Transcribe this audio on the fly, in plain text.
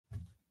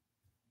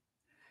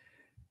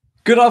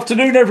Good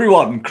afternoon,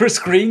 everyone. Chris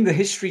Green, the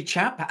History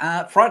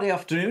Chap. Friday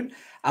afternoon,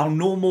 our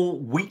normal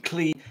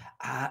weekly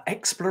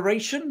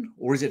exploration,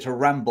 or is it a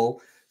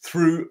ramble,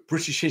 through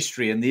British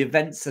history and the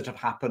events that have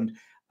happened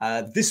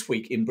this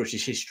week in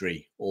British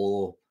history,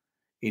 or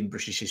in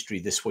British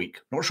history this week.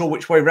 Not sure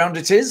which way round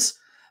it is,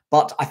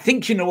 but I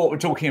think you know what we're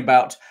talking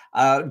about,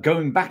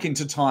 going back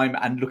into time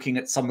and looking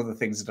at some of the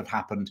things that have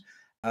happened,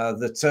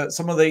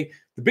 some of the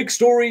big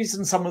stories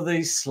and some of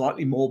the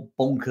slightly more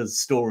bonkers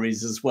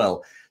stories as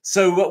well.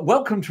 So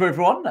welcome to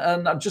everyone.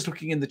 And I'm just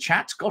looking in the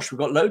chat. Gosh, we've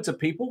got loads of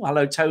people.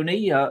 Hello,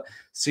 Tony.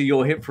 See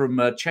you're here from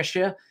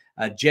Cheshire.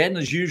 Jen,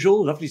 as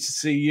usual, lovely to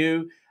see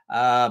you.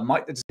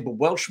 Mike the Disabled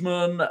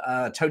Welshman,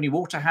 Tony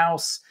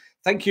Waterhouse.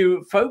 Thank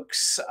you,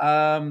 folks.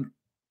 Where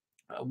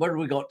have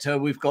we got?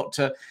 We've got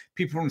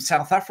people from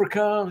South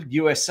Africa,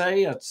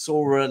 USA. I saw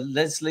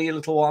Leslie a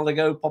little while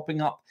ago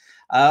popping up.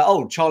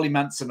 Charlie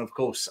Manson, of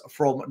course,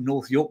 from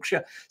North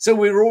Yorkshire. So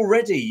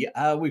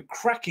we're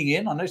cracking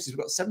in. I noticed we've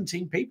got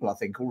 17 people, I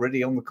think,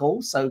 already on the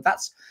call. So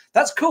that's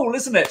cool,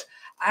 isn't it?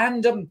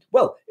 And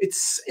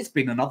it's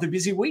been another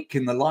busy week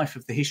in the life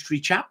of the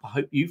History Chap. I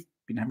hope you've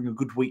been having a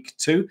good week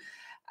too.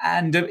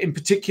 And in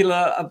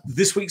particular,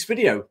 this week's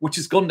video, which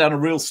has gone down a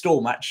real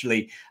storm,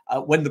 actually,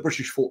 when the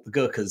British fought the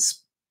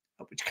Gurkhas,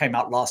 which came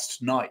out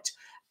last night.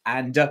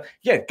 And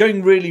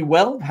going really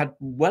well. Had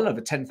well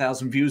over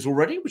 10,000 views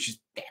already, which is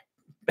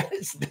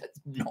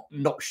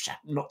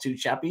not too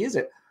shabby, is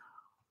it?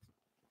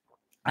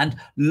 And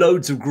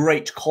loads of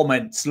great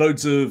comments,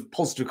 loads of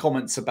positive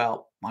comments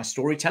about my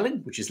storytelling,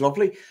 which is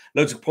lovely.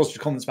 Loads of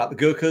positive comments about the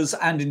Gurkhas,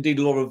 and indeed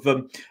a lot of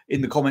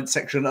in the comments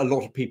section, a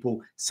lot of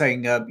people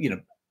saying,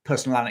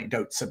 personal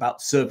anecdotes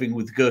about serving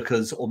with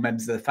Gurkhas or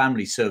members of their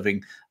family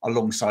serving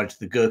alongside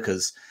the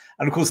Gurkhas.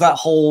 And of course, that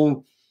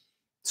whole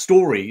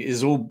story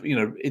is all,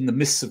 in the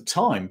mists of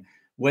time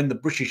when the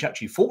British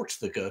actually fought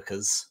the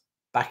Gurkhas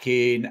back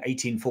in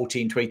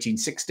 1814 to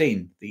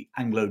 1816, the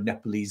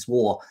Anglo-Nepalese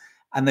War.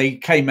 And they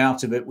came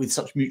out of it with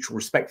such mutual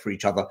respect for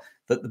each other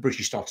that the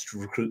British started to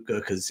recruit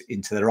Gurkhas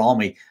into their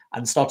army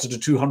and started a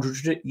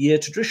 200-year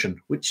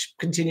tradition, which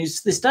continues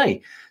to this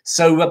day.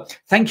 So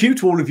thank you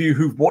to all of you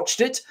who've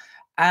watched it.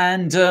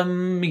 And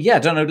I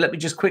don't know, let me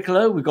just quick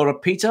hello. We've got a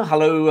Peter.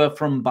 Hello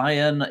from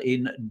Bayern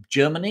in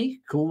Germany.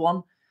 Cool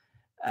one.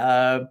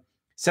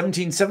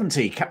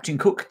 1770, Captain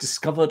Cook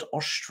discovered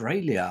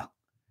Australia.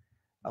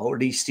 Or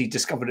at least he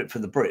discovered it for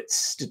the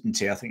Brits, didn't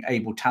he? I think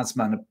Abel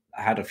Tasman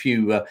had a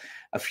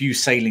few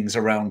sailings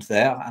around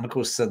there. And of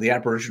course, the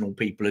Aboriginal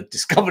people had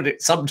discovered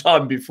it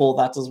sometime before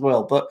that as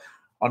well. But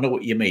I know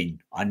what you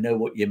mean. I know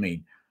what you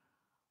mean.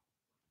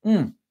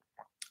 And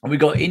we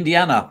got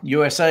Indiana,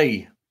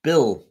 USA.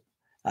 Bill,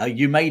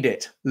 you made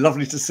it.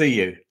 Lovely to see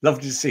you.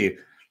 Lovely to see you.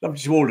 Lovely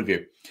to all of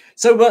you.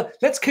 So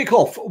let's kick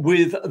off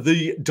with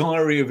the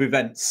diary of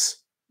events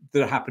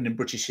that happened in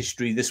British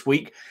history this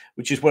week,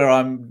 which is where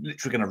I'm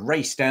literally going to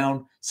race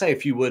down, say a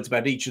few words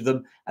about each of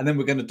them, and then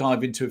we're going to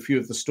dive into a few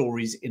of the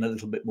stories in a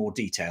little bit more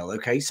detail.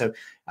 Okay, so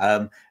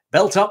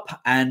belt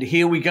up, and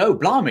here we go.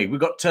 Blimey, we've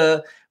got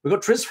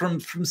Triz from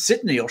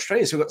Sydney,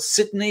 Australia. So we've got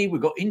Sydney, we've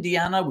got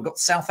Indiana, we've got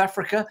South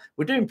Africa.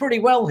 We're doing pretty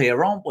well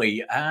here, aren't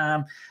we?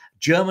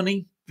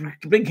 Germany,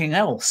 blinking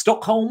hell.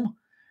 Stockholm.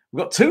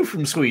 We've got two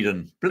from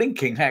Sweden.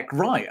 Blinking heck.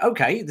 Right.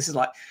 Okay. This is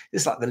like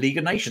the League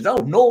of Nations. Oh,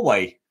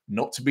 Norway.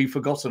 Not to be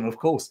forgotten, of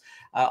course.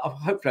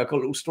 Hopefully I've got a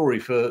little story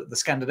for the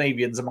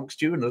Scandinavians amongst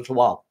you in a little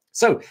while.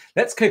 So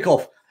let's kick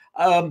off.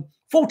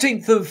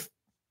 14th of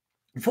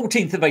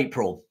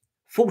April,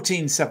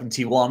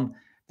 1471,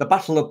 the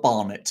Battle of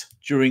Barnet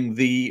during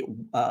the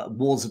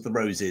Wars of the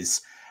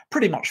Roses.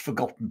 Pretty much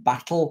forgotten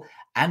battle.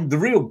 And the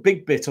real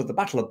big bit of the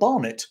Battle of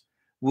Barnet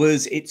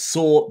was it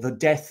saw the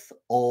death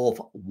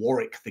of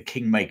Warwick the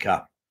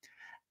Kingmaker.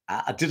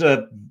 I did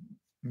a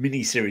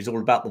mini-series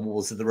all about the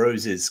Wars of the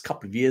Roses a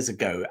couple of years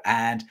ago,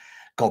 and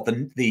God,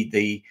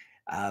 his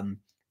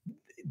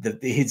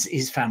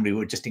family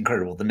were just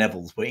incredible. The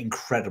Nevilles were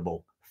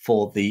incredible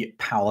for the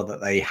power that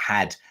they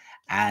had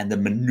and the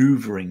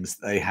maneuverings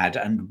they had,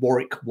 and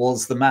Warwick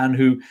was the man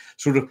who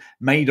sort of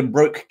made and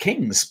broke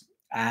kings.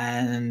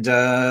 And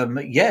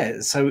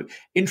so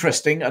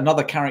interesting.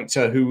 Another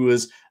character who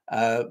was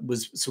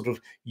sort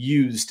of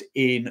used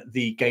in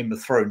the Game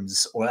of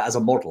Thrones, or as a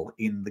model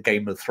in the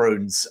Game of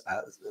Thrones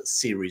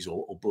series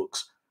or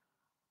books.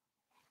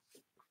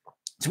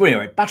 So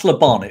anyway, Battle of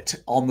Barnet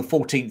on the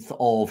 14th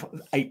of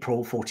April,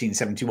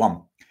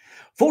 1471.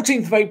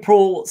 14th of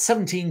April,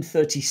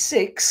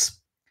 1736,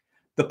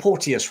 the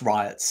Porteous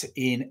riots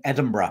in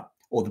Edinburgh,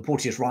 or the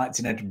Porteous riots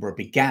in Edinburgh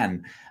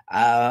began.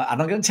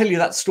 And I'm going to tell you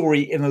that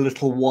story in a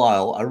little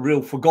while, a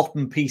real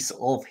forgotten piece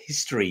of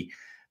history.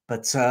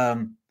 But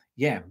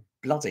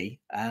bloody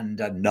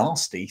and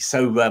nasty.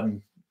 So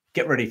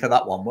get ready for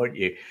that one, won't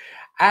you?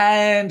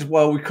 And,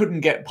 well, we couldn't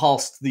get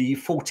past the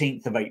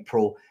 14th of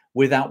April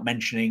without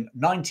mentioning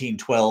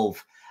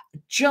 1912,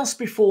 just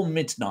before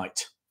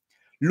midnight.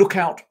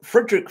 Lookout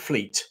Frederick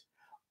Fleet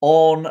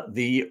on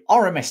the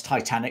RMS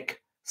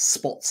Titanic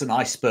spots an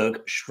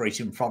iceberg straight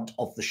in front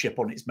of the ship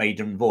on its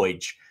maiden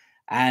voyage.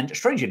 And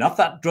strangely enough,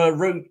 that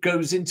road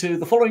goes into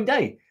the following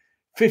day,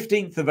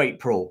 15th of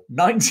April,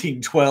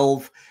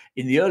 1912,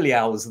 in the early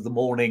hours of the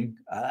morning,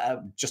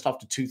 just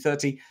after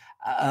 2:30,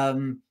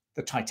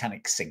 the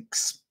Titanic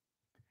sinks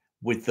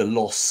with the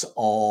loss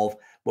of,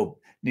 well,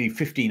 nearly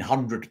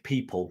 1,500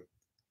 people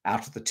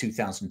out of the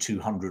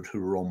 2,200 who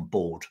were on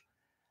board.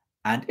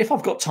 And if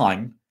I've got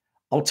time,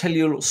 I'll tell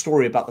you a little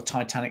story about the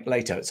Titanic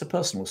later. It's a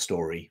personal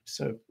story,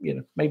 so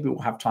maybe we'll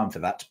have time for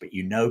that. But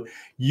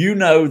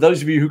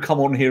those of you who come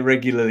on here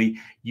regularly,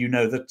 you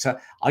know that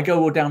I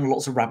go down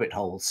lots of rabbit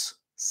holes.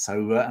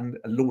 So, and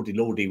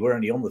lordy, we're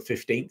only on the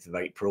 15th of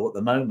April at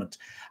the moment.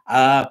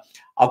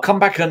 I'll come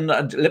back and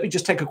let me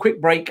just take a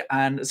quick break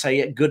and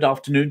say good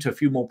afternoon to a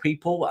few more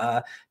people.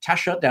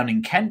 Tasha down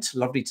in Kent,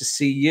 lovely to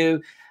see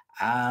you.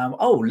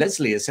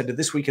 Leslie has said that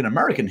this week in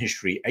American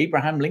history,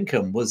 Abraham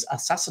Lincoln was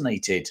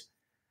assassinated.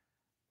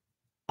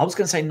 I was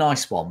going to say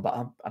nice one,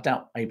 but I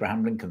doubt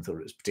Abraham Lincoln thought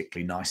it was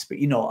particularly nice, but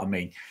you know what I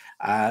mean.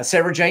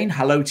 Sarah Jane,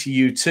 hello to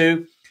you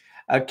too.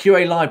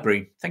 QA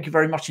Library, thank you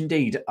very much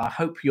indeed. I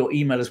hope your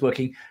email is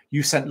working.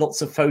 You sent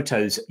lots of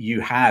photos.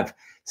 You have.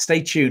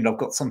 Stay tuned. I've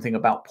got something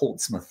about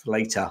Portsmouth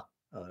later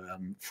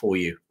for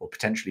you, or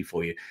potentially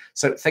for you.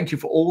 So thank you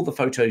for all the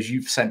photos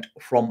you've sent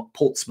from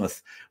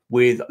Portsmouth,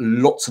 with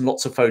lots and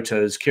lots of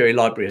photos QA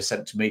Library has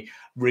sent to me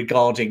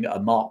regarding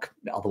Mark,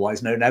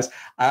 otherwise known as,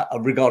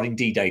 regarding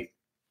D-Day.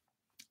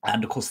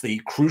 And of course, the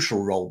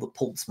crucial role that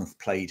Portsmouth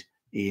played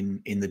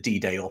in the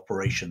D-Day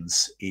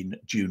operations in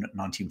June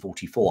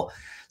 1944.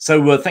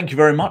 So thank you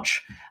very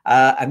much.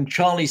 And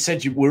Charlie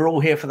said we're all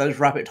here for those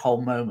rabbit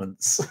hole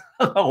moments.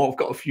 Oh, I've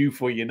got a few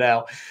for you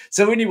now.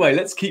 So anyway,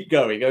 let's keep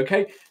going,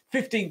 okay?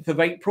 15th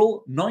of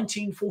April,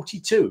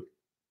 1942.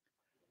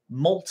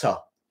 Malta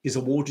is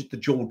awarded the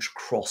George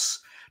Cross.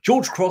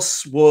 George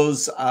Cross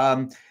was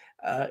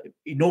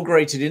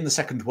inaugurated in the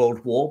Second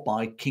World War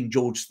by King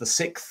George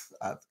VI,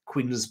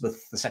 Queen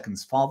Elizabeth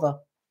II's father,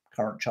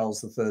 current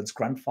Charles III's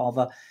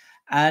grandfather,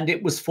 and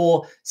it was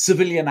for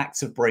civilian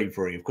acts of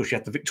bravery. Of course, you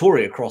have the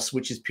Victoria Cross,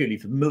 which is purely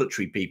for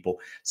military people.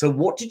 So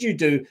what did you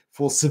do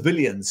for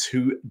civilians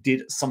who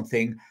did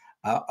something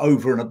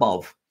over and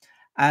above?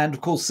 And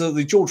of course,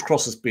 the George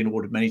Cross has been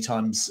awarded many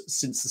times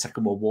since the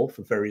Second World War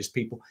for various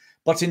people.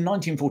 But in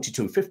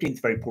 1942, 15th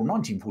of April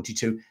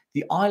 1942,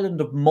 the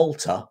island of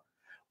Malta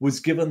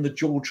was given the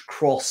George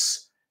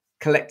Cross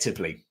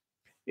collectively.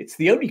 It's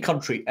the only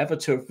country ever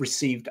to have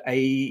received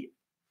a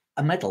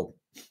medal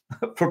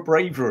for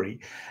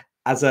bravery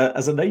as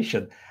a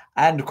nation.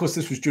 And of course,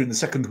 this was during the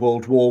Second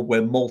World War,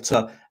 where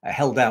Malta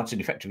held out in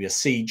effectively a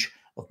siege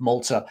of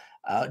Malta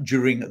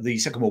during the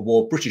Second World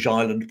War. British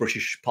Island,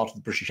 part of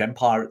the British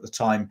Empire at the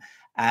time,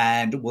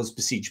 and was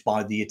besieged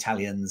by the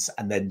Italians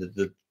and then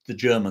the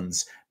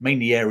Germans,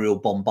 mainly aerial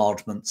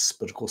bombardments,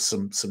 but of course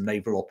some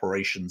naval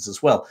operations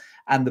as well.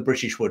 And the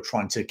British were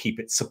trying to keep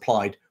it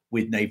supplied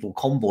with naval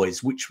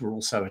convoys, which were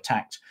also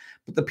attacked.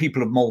 But the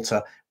people of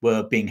Malta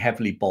were being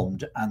heavily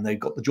bombed, and they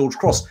got the George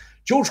Cross.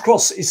 George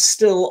Cross is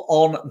still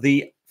on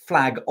the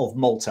flag of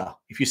Malta.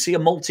 If you see a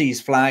Maltese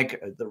flag,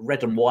 the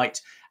red and white,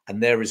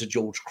 and there is a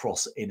George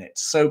Cross in it.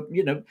 So,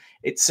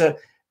 it's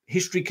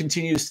history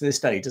continues to this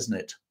day, doesn't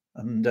it?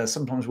 And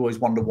sometimes we always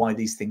wonder why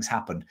these things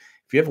happen.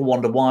 If you ever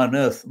wonder why on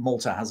earth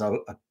Malta has a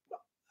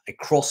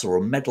cross or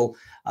a medal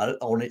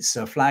on its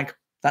flag,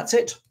 that's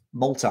it,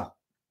 Malta,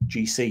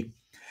 GC.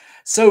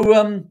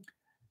 So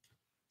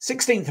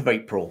 16th of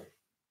April,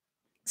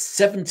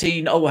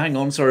 17. Oh, hang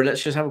on. Sorry.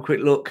 Let's just have a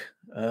quick look.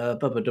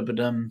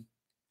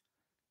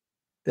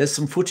 There's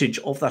some footage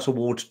of that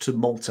award to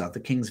Malta,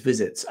 the King's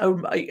visits.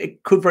 Oh,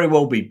 it could very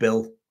well be,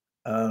 Bill.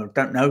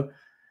 Don't know.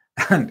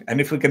 And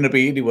if we're going to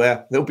be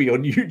anywhere, they'll be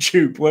on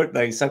YouTube, won't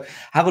they? So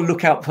have a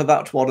look out for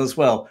that one as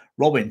well.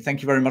 Robin,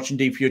 thank you very much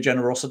indeed for your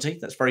generosity.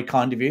 That's very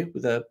kind of you,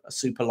 with a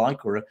super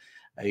like or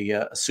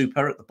a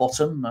super at the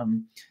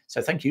bottom.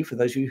 So thank you for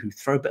those of you who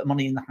throw a bit of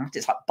money in the hat.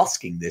 It's like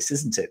busking this,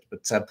 isn't it?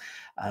 But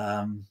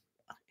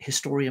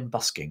historian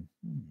busking.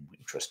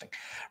 Interesting.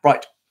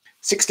 Right.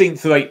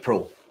 16th of April,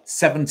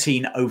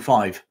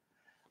 1705.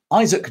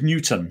 Isaac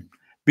Newton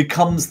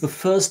becomes the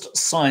first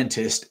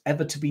scientist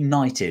ever to be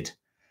knighted.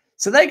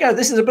 So there you go.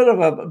 This is a bit of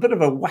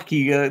a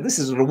wacky. This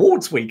is an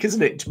awards week,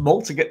 isn't it?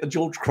 Malta get the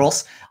George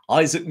Cross.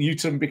 Isaac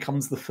Newton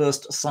becomes the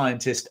first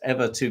scientist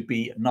ever to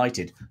be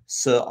knighted.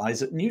 Sir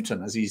Isaac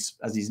Newton, as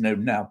he's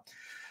known now.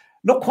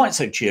 Not quite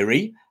so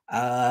cheery.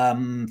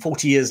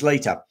 40 years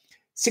later,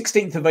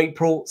 16th of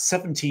April,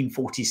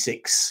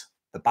 1746,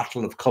 the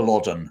Battle of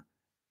Culloden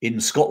in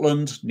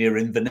Scotland, near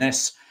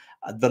Inverness,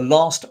 the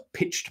last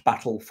pitched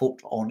battle fought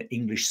on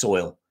English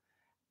soil,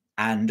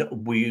 and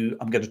I'm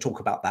going to talk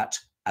about that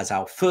as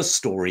our first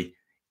story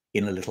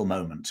in a little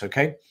moment,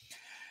 okay?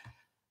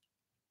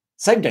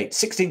 Same date,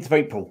 16th of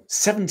April,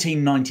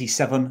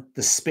 1797,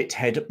 the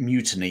Spithead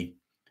Mutiny.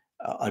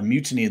 A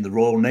mutiny in the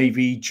Royal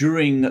Navy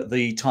during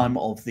the time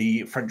of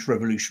the French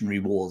Revolutionary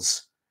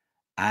Wars.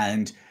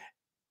 And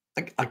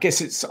I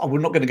guess we're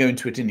not going to go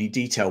into it in any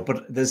detail,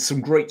 but there's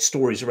some great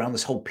stories around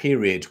this whole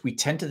period. We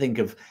tend to think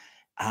of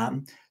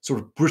sort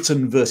of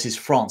Britain versus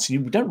France.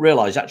 And you don't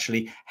realise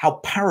actually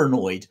how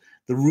paranoid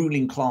the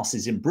ruling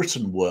classes in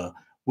Britain were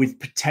with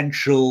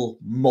potential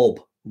mob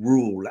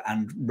rule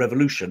and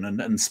revolution. And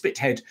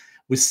Spithead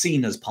was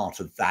seen as part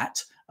of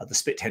that. The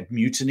Spithead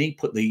mutiny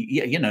put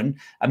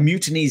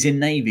mutinies in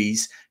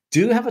navies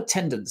do have a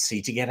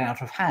tendency to get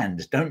out of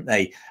hand, don't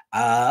they?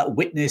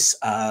 Witness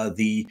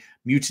the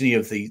mutiny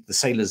of the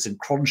sailors in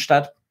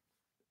Kronstadt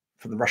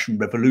for the Russian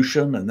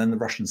Revolution, and then the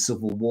Russian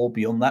Civil War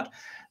beyond that.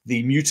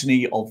 The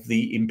mutiny of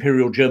the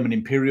German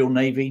Imperial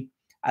Navy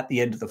at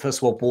the end of the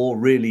First World War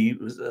really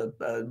was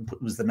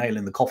the nail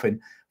in the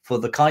coffin for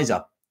the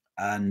Kaiser.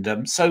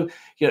 And so,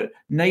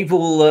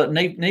 naval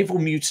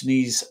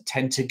mutinies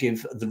tend to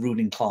give the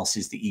ruling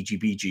classes the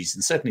EGBGs,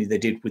 and certainly they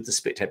did with the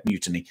Spithead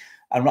mutiny.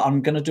 And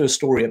I'm going to do a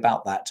story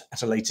about that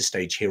at a later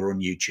stage here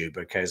on YouTube,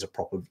 okay, as a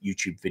proper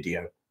YouTube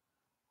video.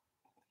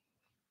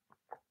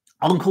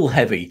 Uncle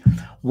Heavy,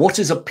 what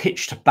is a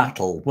pitched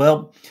battle?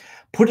 Well,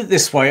 put it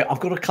this way, I've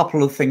got a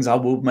couple of things I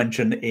will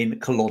mention in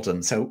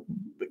Culloden, so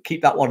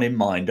keep that one in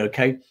mind,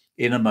 okay,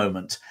 in a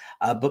moment.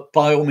 But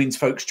by all means,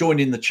 folks, join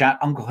in the chat.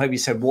 Uncle Heavy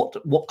said,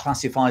 what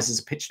classifies as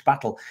a pitched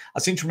battle? I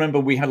seem to remember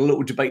we had a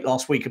little debate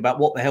last week about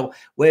what the hell,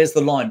 where's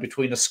the line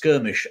between a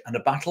skirmish and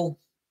a battle?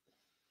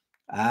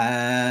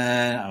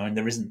 I mean,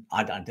 there isn't,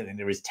 I don't think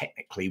there is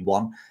technically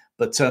one.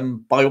 But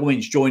by all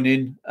means, join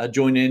in,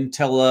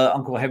 tell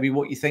Uncle Heavy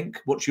what you think.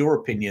 What's your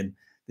opinion?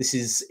 This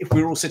is, if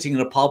we were all sitting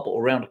in a pub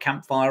or around a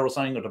campfire or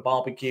something, at a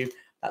barbecue,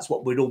 that's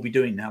what we'd all be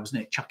doing now, isn't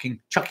it?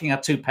 Chucking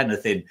our two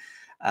penneth in.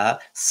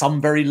 Some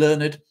very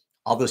learned,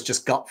 others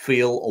just gut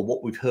feel or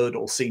what we've heard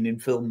or seen in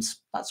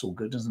films. That's all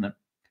good, isn't it?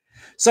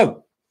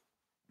 So,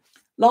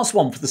 last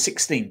one for the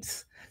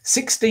 16th.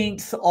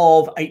 16th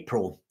of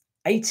April,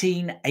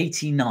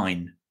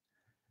 1889.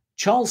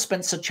 Charles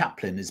Spencer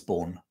Chaplin is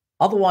born,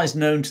 otherwise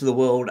known to the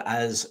world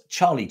as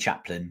Charlie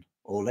Chaplin,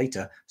 or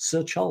later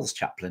Sir Charles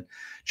Chaplin.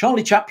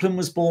 Charlie Chaplin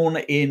was born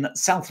in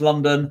South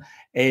London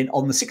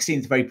on the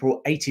 16th of April,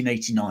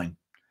 1889.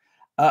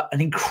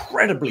 An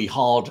incredibly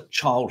hard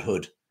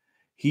childhood.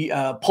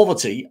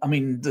 Poverty, I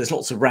mean, there's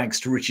lots of rags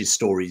to riches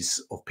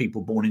stories of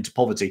people born into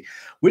poverty.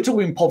 We're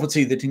talking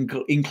poverty that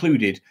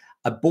included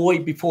a boy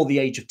before the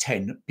age of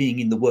 10 being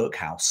in the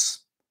workhouse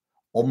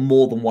on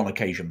more than one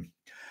occasion.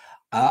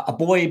 A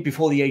boy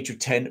before the age of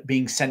 10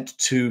 being sent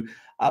to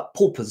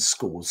paupers'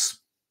 schools.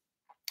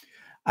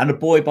 And a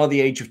boy by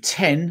the age of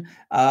 10,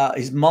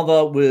 his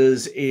mother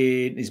was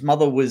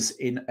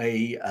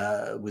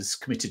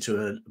committed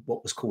to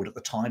what was called at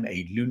the time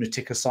a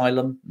lunatic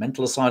asylum,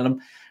 mental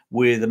asylum,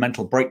 with a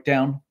mental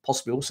breakdown,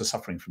 possibly also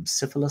suffering from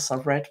syphilis,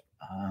 I've read,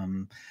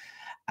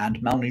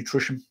 and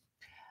malnutrition.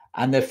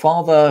 And their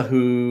father,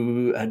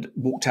 who had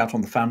walked out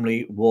on the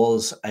family,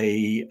 was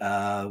a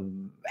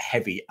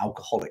heavy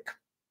alcoholic.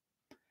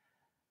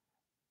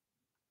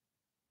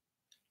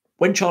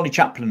 When Charlie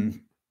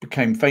Chaplin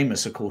became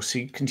famous, of course,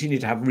 he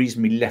continued to have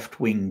reasonably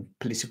left-wing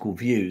political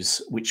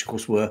views, which, of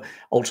course, were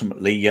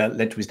ultimately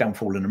led to his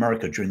downfall in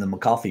America during the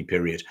McCarthy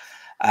period.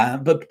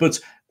 But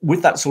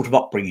with that sort of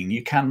upbringing,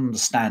 you can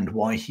understand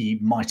why he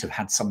might have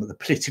had some of the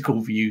political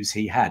views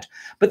he had.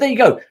 But there you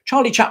go.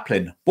 Charlie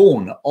Chaplin,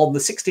 born on the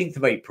 16th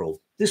of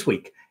April this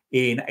week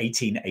in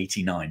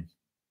 1889.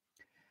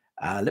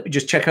 Let me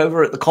just check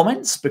over at the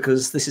comments,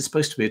 because this is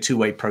supposed to be a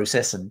two-way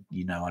process, and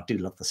I do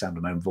love the sound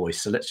of my own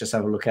voice. So let's just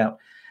have a look out.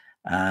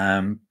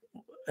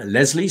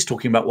 Leslie's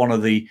talking about one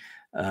of the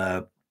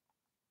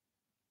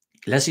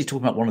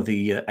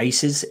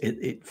aces,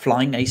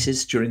 flying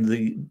aces during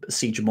the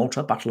Siege of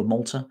Malta, Battle of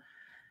Malta.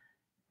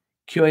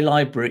 QA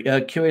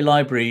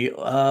Library,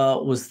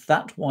 was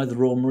that why the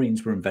Royal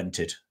Marines were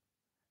invented?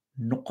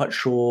 Not quite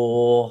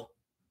sure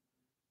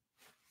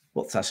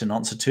what that's in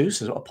answer to,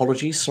 so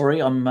apologies.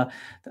 Sorry, I'm a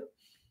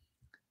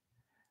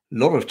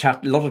lot of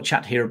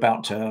chat here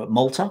about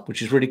Malta,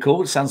 which is really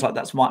cool. It sounds like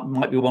that's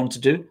might be one to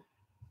do.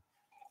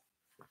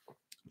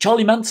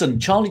 Charlie Manson.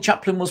 Charlie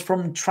Chaplin was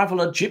from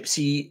Traveller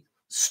Gypsy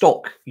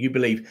stock, you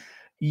believe?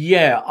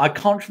 Yeah, I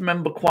can't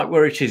remember quite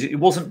where it is. It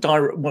wasn't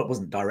direct. Well, it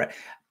wasn't direct.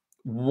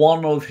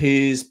 One of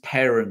his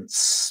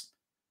grandparents,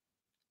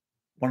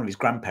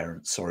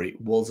 sorry,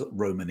 was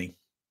Romany.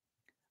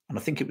 And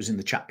I think it was on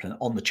the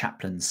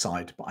Chaplin's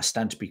side, but I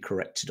stand to be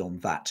corrected on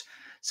that.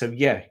 So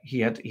yeah, he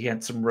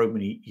had some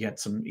Romany. He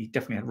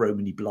definitely had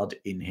Romany blood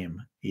in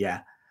him.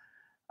 Yeah.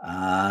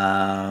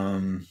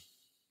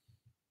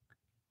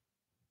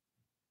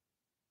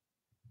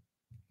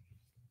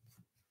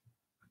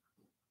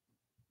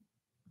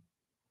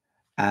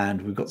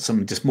 And we've got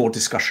some more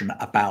discussion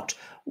about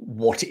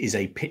what is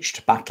a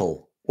pitched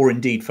battle, or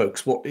indeed,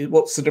 folks,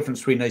 what's the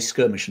difference between a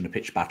skirmish and a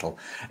pitched battle?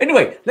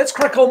 Anyway, let's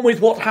crack on with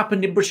what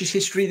happened in British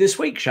history this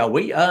week, shall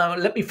we?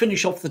 Let me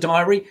finish off the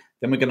diary,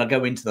 then we're going to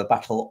go into the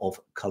Battle of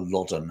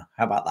Culloden.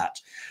 How about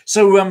that?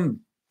 So,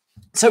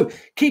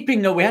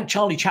 we had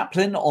Charlie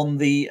Chaplin on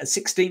the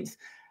 16th,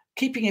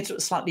 keeping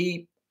it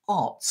slightly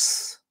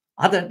arts.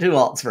 I don't do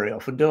arts very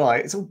often, do I?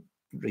 It's all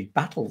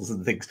battles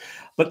and things.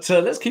 But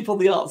let's keep on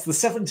the arts. The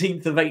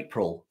 17th of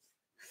April,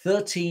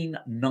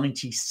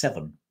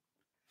 1397.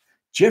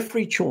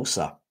 Geoffrey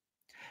Chaucer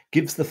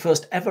gives the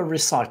first ever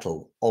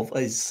recital of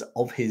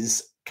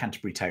his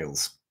Canterbury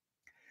Tales.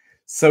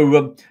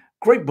 So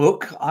great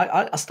book.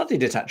 I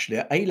studied it actually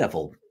at A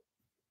level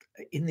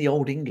in the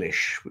Old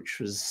English, which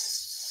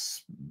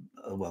was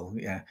well,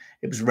 yeah,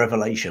 it was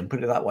revelation,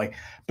 put it that way.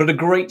 But a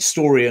great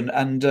story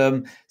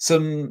and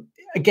some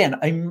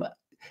again,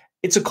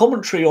 it's a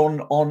commentary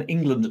on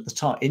England at the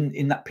time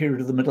in that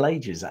period of the Middle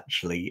Ages.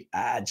 Actually,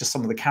 just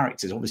some of the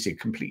characters, obviously a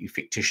completely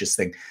fictitious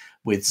thing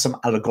with some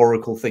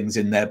allegorical things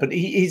in there. But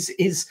he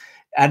is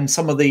and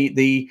some of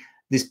the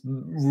this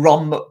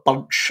rum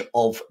bunch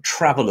of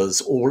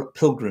travellers or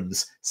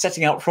pilgrims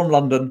setting out from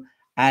London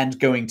and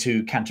going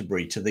to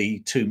Canterbury to the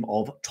tomb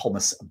of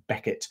Thomas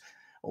Becket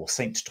or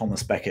Saint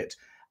Thomas Becket.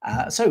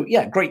 So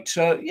yeah, great.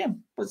 Yeah,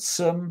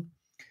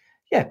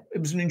 yeah, it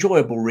was an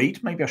enjoyable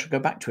read. Maybe I should go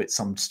back to it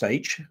some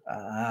stage.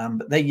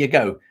 But there you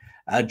go.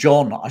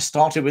 John, I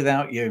started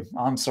without you.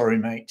 I'm sorry,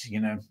 mate.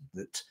 You know,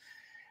 that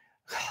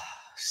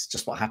it's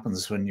just what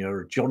happens when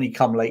you're Johnny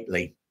come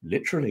lately,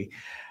 literally.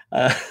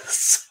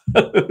 So,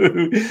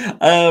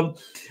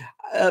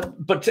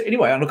 but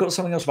anyway, and I've got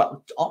something else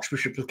about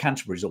Archbishop of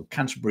Canterbury's or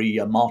Canterbury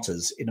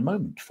martyrs in a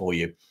moment for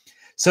you.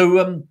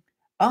 So,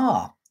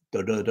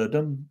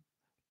 da-da-da-dum,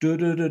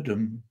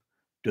 da-da-da-dum,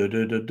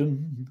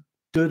 da-da-da-dum,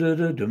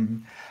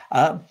 da-da-da-dum.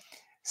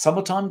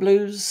 Summertime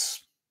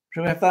Blues.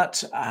 Shall we have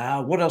that?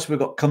 What else have we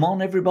got? Come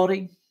on,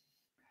 everybody.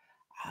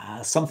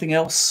 Something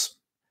else.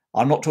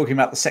 I'm not talking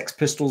about the Sex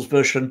Pistols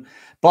version,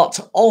 but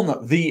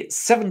on the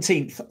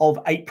 17th of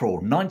April,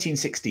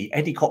 1960,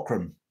 Eddie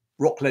Cochran,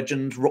 rock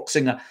legend, rock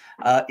singer,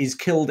 is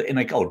killed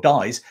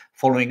dies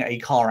following a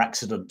car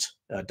accident.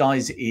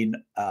 Dies in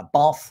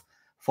Bath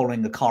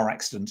following a car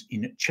accident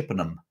in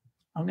Chippenham.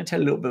 I'm going to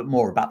tell you a little bit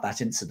more about that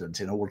incident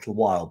in a little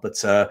while.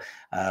 But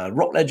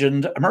rock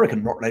legend,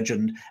 American rock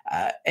legend,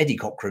 Eddie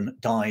Cochran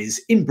dies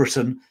in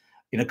Britain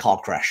in a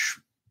car crash.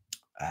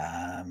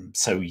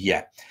 So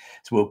yeah,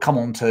 so we'll come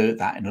on to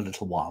that in a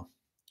little while.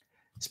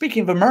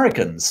 Speaking of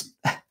Americans,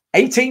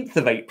 18th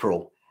of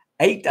April,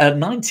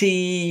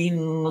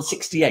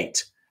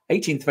 1968.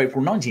 18th of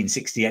April,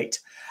 1968,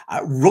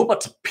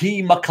 Robert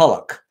P.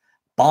 McCulloch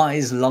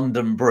buys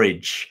London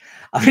Bridge.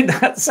 I mean,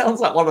 that sounds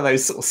like one of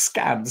those sort of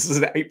scams,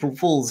 doesn't it? April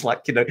Fools,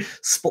 like, you know,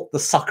 spot the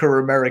sucker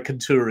American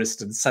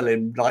tourist and sell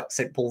him like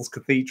St. Paul's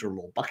Cathedral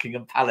or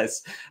Buckingham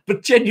Palace.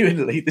 But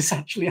genuinely, this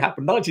actually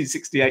happened.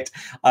 1968,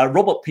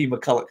 Robert P.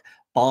 McCulloch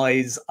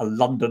buys a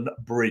London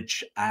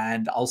Bridge.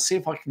 And I'll see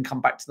if I can come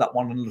back to that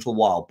one in a little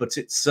while. But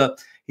it's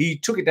he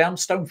took it down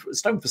stone for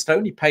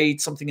stone. He paid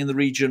something in the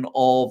region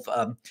of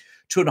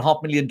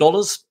 $2.5 million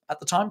at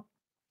the time.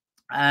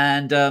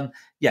 And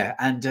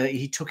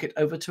he took it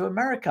over to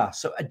America.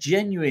 So a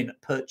genuine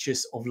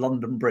purchase of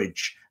London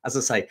Bridge, as I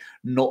say,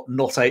 not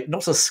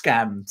a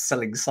scam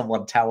selling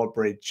someone Tower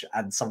Bridge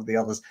and some of the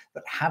others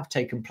that have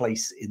taken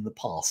place in the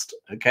past.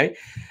 Okay,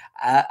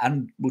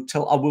 and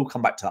I will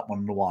come back to that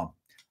one in a while.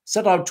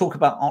 Said I would talk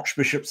about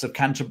Archbishops of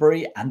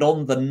Canterbury, and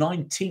on the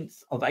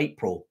 19th of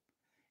April,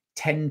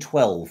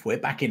 1012, we're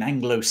back in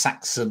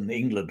Anglo-Saxon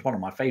England, one of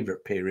my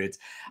favourite periods.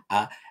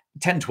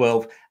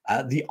 1012,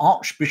 the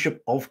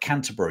Archbishop of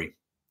Canterbury,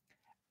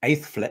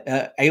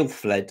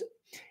 Aelfled,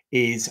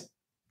 is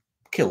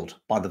killed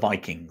by the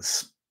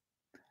Vikings.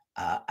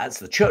 As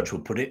the church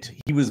would put it,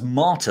 he was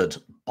martyred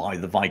by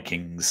the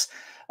Vikings.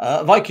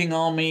 Viking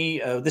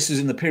army, this is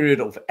in the period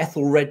of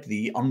Ethelred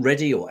the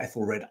Unready, or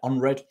Ethelred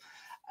Unread.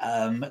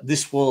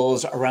 This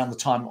was around the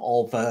time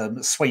of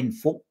Sweyn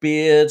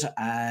Forkbeard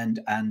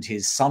and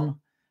his son,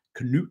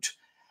 Canute.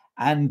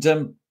 And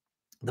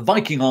the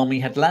Viking army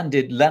had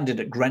landed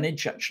at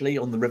Greenwich, actually,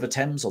 on the River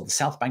Thames, or the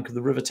south bank of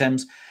the River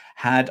Thames,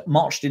 had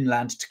marched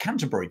inland to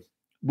Canterbury,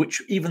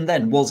 which even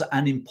then was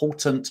an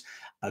important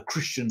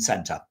Christian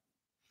centre.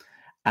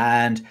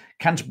 And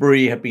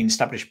Canterbury had been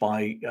established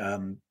by,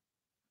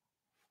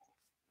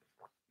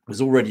 was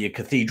already a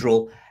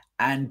cathedral,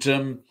 and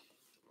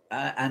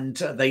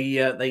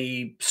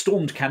they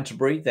stormed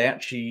Canterbury.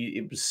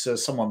 It was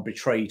someone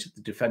betrayed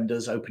the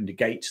defenders, opened a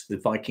gate, the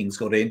Vikings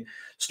got in,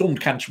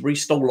 stormed Canterbury,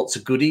 stole lots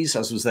of goodies,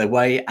 as was their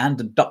way,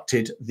 and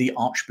abducted the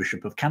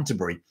Archbishop of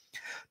Canterbury.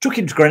 Took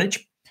him to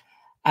Greenwich,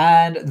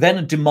 and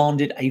then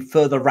demanded a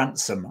further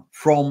ransom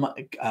from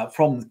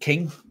the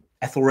king,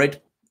 Ethelred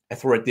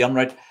the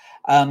Unread.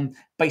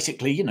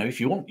 Basically, you know,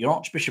 if you want your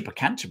Archbishop of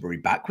Canterbury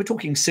back, we're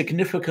talking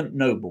significant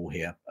noble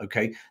here,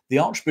 okay? The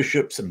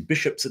archbishops and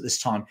bishops at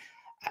this time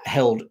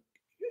held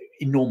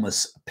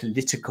enormous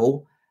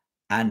political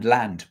and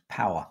land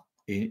power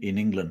in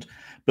England.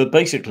 But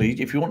basically,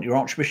 if you want your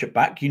archbishop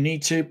back, you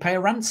need to pay a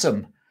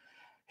ransom.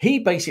 He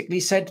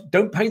basically said,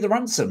 don't pay the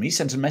ransom. He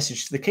sent a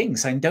message to the king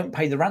saying, don't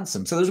pay the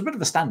ransom. So there's a bit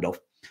of a standoff.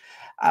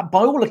 By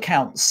all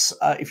accounts,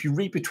 if you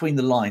read between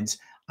the lines,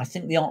 I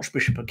think the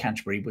Archbishop of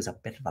Canterbury was a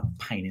bit of a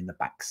pain in the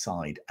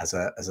backside as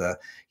a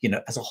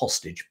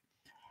hostage.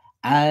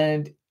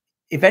 And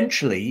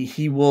eventually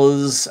he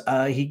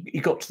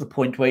got to the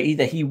point where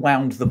either he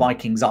wound the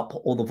Vikings up,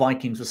 or the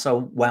Vikings were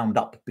so wound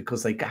up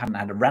because they hadn't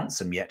had a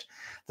ransom yet,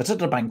 that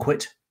at a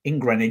banquet in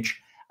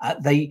Greenwich,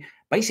 they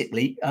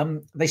basically,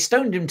 they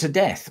stoned him to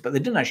death, but they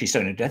didn't actually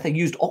stone him to death. They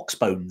used ox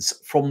bones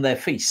from their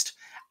feast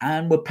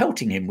and were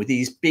pelting him with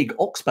these big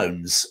ox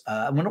bones.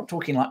 And we're not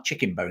talking like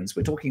chicken bones.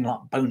 We're talking like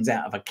bones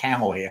out of a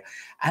cow here.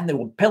 And they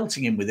were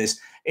pelting him with this.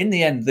 In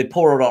the end, the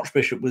poor old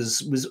archbishop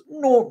was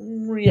not,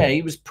 yeah,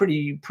 he was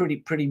pretty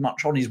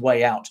much on his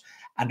way out.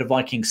 And a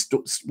Viking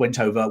went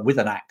over with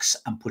an axe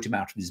and put him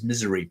out of his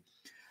misery.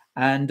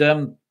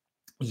 And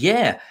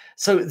yeah,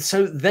 so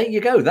there you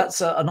go.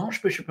 That's an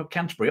Archbishop of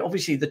Canterbury.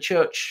 Obviously, the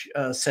church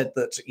said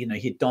that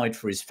he'd died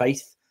for his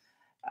faith,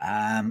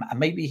 and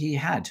maybe he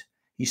had.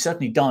 He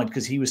certainly died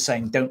because he was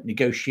saying, "Don't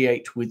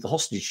negotiate with the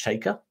hostage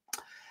taker."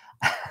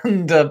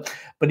 And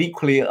but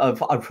equally,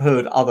 I've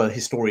heard other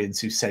historians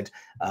who said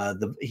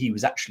he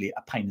was actually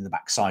a pain in the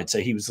backside. So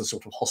he was the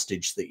sort of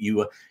hostage that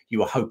you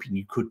were hoping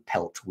you could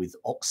pelt with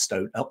ox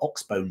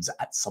bones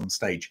at some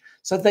stage.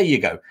 So there you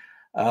go.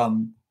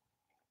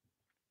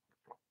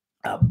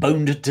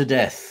 Boned to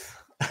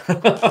death.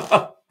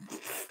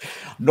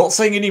 Not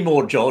saying any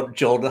more, John.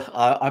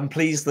 I'm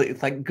pleased that,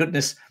 thank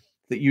goodness,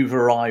 that you've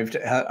arrived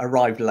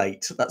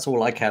late. That's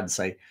all I can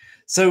say.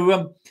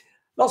 So,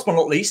 last but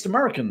not least,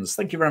 Americans.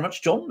 Thank you very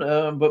much, John.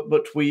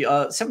 But we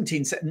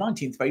 19th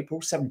of April,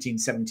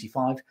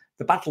 1775,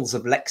 the battles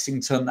of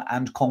Lexington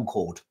and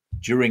Concord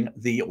during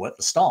at the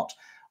start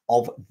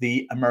of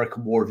the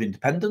American War of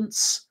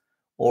Independence,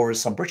 or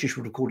as some British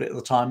would have called it at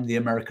the time, the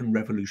American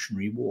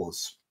Revolutionary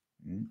Wars.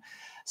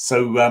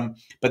 So,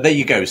 but there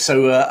you go.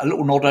 So a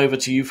little nod over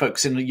to you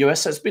folks in the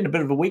US. It's been a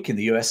bit of a week in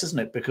the US, isn't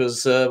it?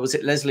 Because was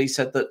it Leslie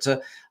said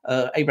that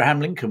Abraham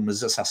Lincoln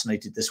was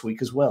assassinated this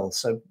week as well.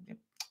 So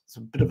it's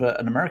a bit of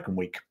an American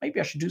week.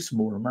 Maybe I should do some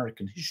more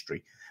American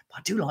history. But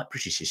I do like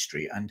British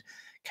history. And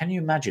can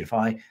you imagine if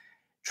I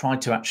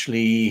tried to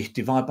actually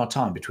divide my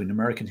time between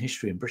American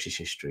history and British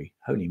history?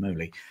 Holy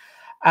moly.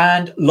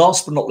 And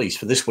last but not least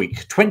for this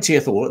week,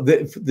 20th, or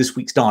this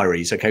week's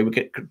diaries. Okay, we'll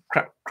get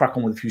crack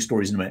on with a few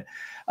stories in a minute.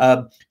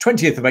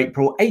 20th of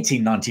April,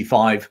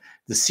 1895,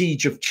 the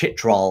siege of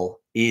Chitral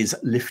is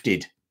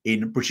lifted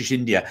in British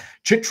India.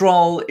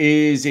 Chitral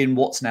is in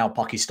what's now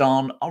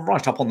Pakistan,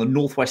 right up on the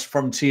northwest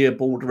frontier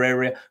border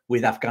area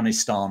with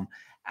Afghanistan.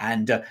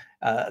 And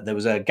there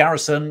was a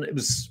garrison. It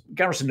was a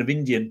garrison of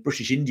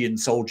British Indian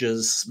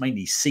soldiers,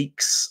 mainly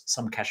Sikhs,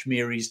 some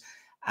Kashmiris,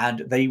 and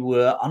they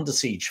were under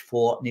siege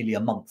for nearly a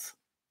month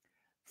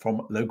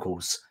from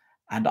locals.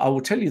 And I will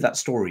tell you that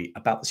story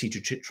about the siege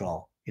of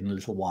Chitral in a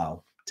little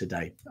while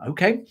today.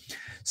 Okay,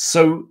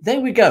 so there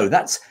we go.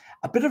 That's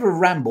a bit of a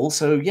ramble.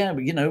 So yeah,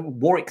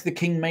 Warwick the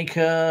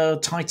Kingmaker,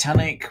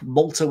 Titanic,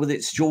 Malta with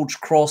its George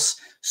Cross,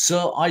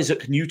 Sir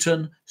Isaac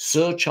Newton,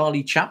 Sir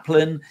Charlie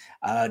Chaplin,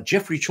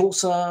 Geoffrey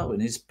Chaucer in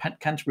his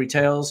Canterbury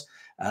Tales,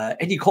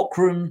 Eddie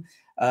Cochran,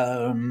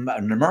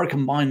 an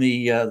American behind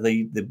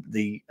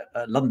the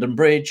London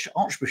Bridge,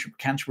 Archbishop of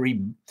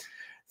Canterbury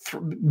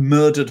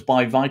murdered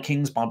by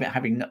Vikings by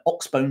having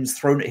ox bones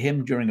thrown at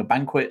him during a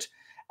banquet,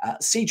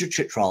 siege of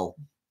Chitral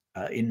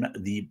in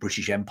the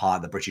British Empire,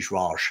 the British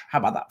Raj. How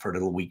about that for a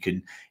little week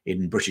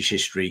in British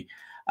history?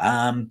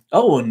 And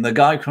the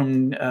guy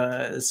from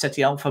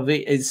SETI Alpha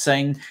is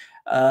saying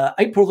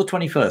April the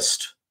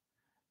 21st,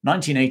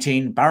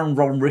 1918, Baron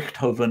von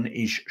Richthofen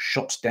is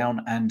shot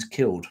down and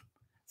killed.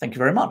 Thank you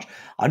very much.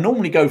 I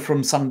normally go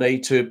from Sunday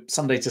to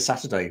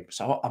Saturday,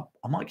 so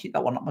I might keep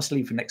that one up my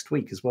sleeve for next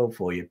week as well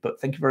for you.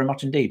 But thank you very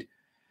much indeed.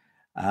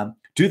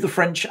 Do the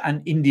French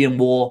and Indian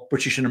War,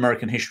 British and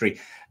American history.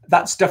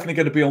 That's definitely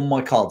going to be on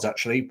my cards,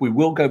 actually. We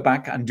will go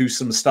back and do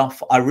some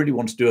stuff. I really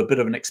want to do a bit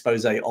of an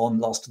expose on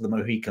Last of the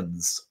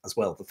Mohicans as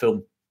well, the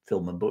film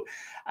and book,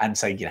 and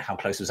say, how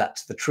close was that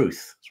to the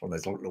truth? It's one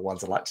of those little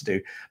ones I like to do.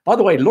 By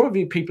the way, a lot of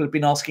you people have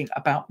been asking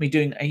about me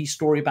doing a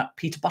story about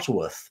Peter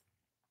Butterworth.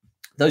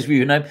 Those of you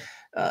who know,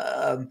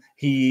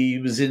 he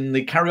was in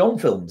the Carry On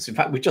films. In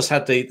fact, we just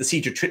had the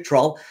Siege of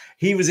Chitral.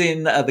 He was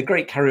in the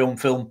great Carry On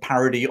film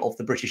parody of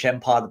the British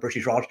Empire, the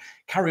British Raj,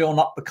 Carry On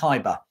Up the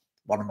Khyber,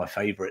 one of my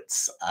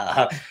favourites.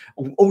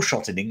 All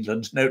shot in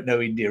England,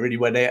 no India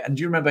anywhere near. And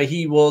do you remember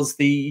he was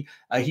he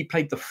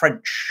played the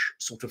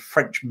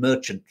French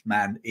merchant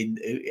man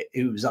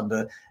who was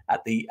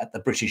at the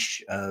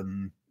British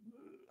the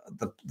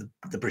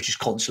British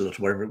consulate,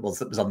 wherever it was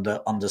that was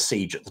under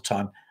siege at the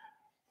time.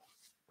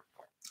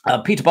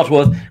 Peter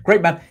Butterworth,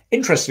 great man.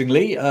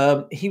 Interestingly,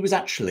 he was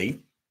actually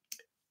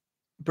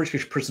a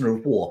British prisoner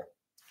of war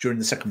during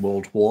the Second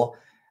World War.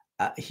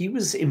 He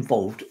was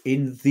involved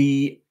in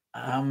the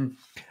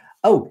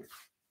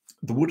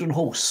Wooden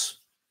Horse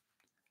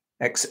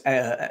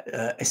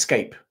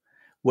escape,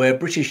 where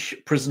British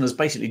prisoners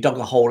basically dug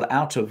a hole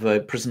out of a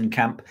prison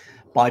camp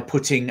by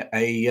putting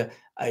a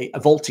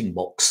vaulting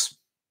box,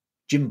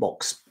 gym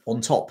box, on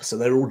top. So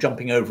they're all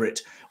jumping over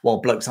it while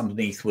blokes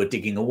underneath were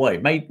digging away.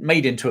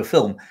 Made into a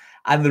film.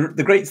 And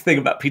the great thing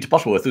about Peter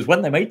Butterworth was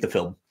when they made the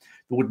film,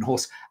 The Wooden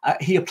Horse,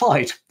 he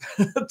applied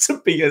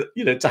to be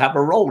to have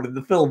a role in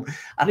the film,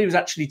 and he was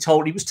actually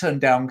told he was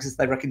turned down because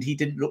they reckoned he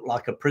didn't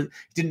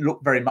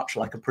look very much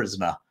like a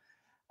prisoner.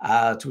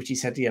 To which he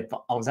said, "Yeah,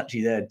 but I was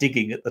actually there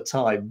digging at the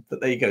time." But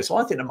there you go. So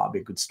I think that might be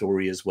a good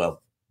story as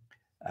well.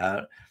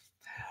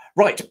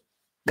 Right,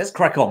 let's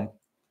crack on.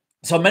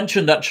 So I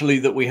mentioned actually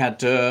that we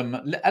had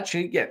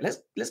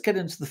let's get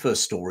into the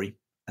first story,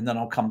 and then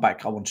I'll come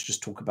back. I want to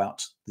just talk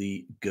about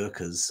the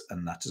Gurkhas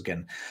and that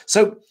again.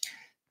 So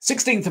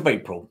 16th of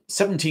April,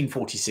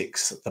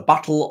 1746, the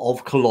Battle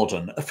of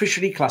Culloden,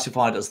 officially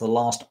classified as the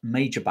last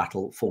major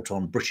battle fought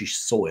on British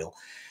soil.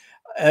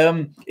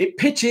 It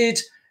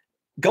pitted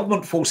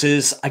government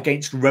forces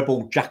against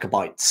rebel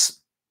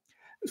Jacobites.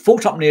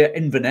 Fought up near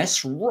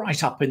Inverness,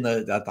 right up in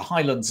the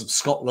Highlands of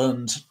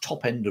Scotland,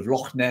 top end of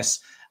Loch Ness.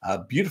 A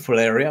beautiful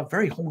area,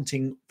 very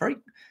haunting,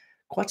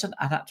 quite an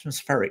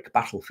atmospheric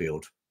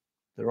battlefield.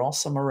 There are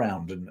some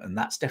around, and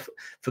that's definitely,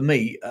 for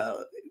me,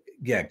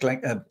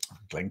 Glencoe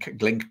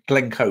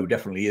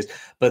definitely is,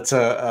 but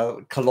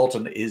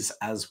Culloden is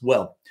as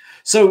well.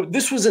 So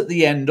this was at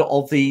the end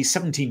of the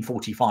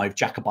 1745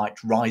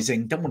 Jacobite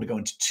Rising. Don't want to go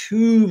into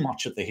too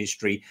much of the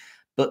history,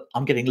 but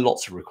I'm getting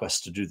lots of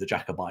requests to do the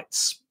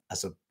Jacobites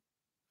as a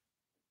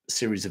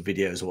series of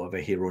videos or whatever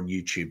here on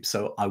YouTube.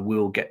 So I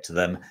will get to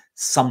them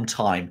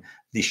sometime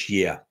this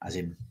year, as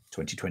in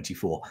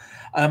 2024.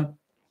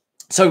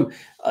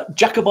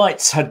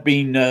 Jacobites had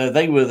been,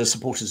 they were the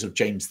supporters of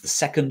James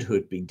II, who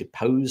had been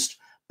deposed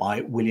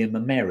by William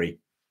and Mary.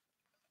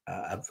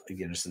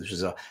 So this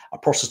was a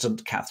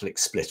Protestant Catholic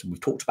split, and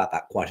we've talked about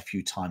that quite a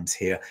few times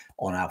here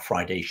on our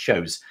Friday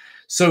shows.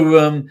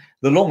 So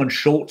the long and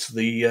short,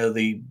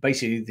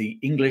 basically the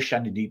English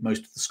and indeed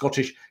most of the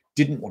Scottish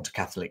didn't want a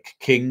Catholic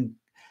king.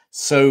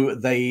 So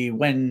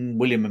when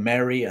William and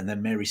Mary and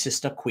then Mary's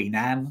sister, Queen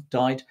Anne,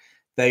 died,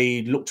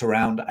 they looked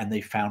around and they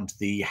found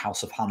the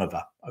House of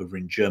Hanover over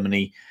in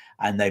Germany,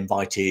 and they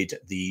invited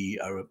the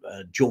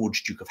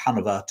George, Duke of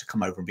Hanover, to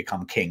come over and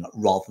become king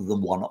rather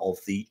than one of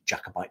the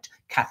Jacobite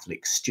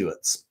Catholic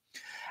Stuarts.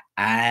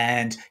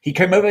 And he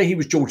came over, he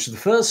was George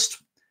I,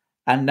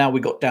 and now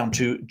we got down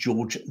to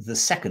George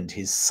II,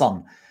 his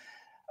son.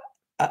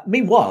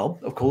 Meanwhile,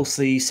 of course,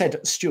 the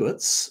said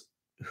Stuarts,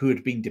 who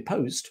had been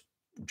deposed,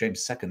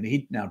 James II,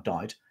 he'd now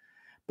died,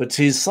 but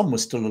his son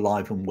was still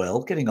alive and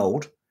well, getting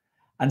old.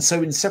 And so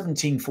in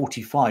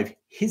 1745,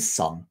 his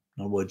son,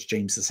 in other words,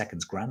 James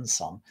II's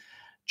grandson,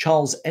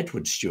 Charles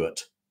Edward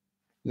Stuart,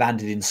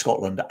 landed in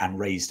Scotland and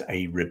raised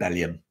a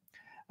rebellion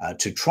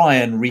to try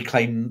and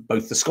reclaim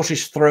both the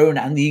Scottish throne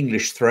and the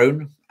English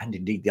throne, and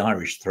indeed the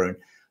Irish throne,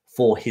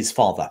 for his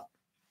father,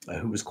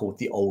 who was called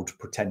the Old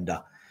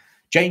Pretender.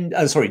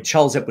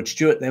 Charles Edward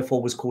Stuart,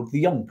 therefore, was called the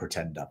Young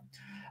Pretender.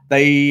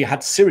 They had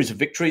a series of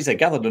victories. They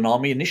gathered an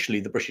army. Initially,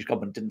 the British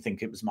government didn't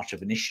think it was much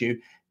of an issue.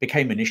 It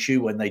became an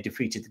issue when they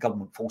defeated the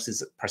government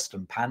forces at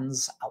Preston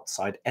Pans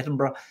outside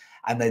Edinburgh,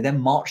 and they then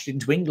marched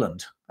into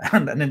England.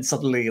 And then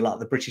suddenly, like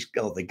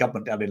the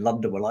government down in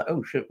London were like,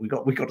 "Oh shit, we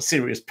got a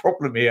serious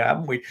problem here,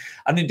 haven't we?"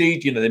 And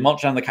indeed, they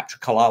marched down, they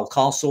captured Carlisle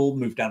Castle,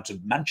 moved down to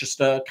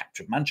Manchester,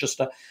 captured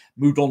Manchester,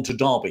 moved on to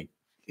Derby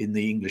in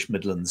the English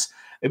Midlands.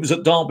 It was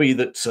at Derby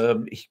that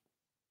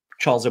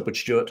Charles Edward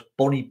Stuart,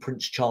 Bonnie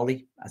Prince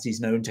Charlie, as he's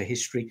known to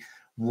history,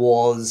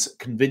 was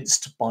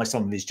convinced by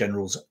some of his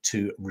generals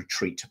to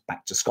retreat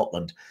back to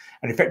Scotland.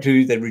 And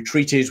effectively, they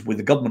retreated with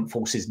the government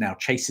forces now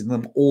chasing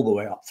them all the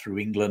way up through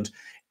England,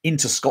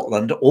 into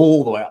Scotland,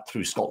 all the way up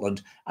through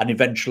Scotland. And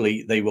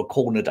eventually they were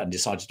cornered and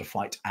decided to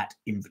fight at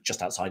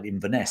just outside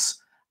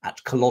Inverness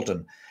at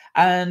Culloden.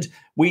 And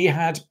we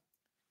had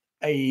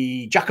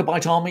a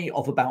Jacobite army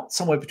of about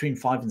somewhere between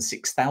 5,000 and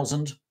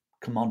 6,000,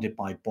 commanded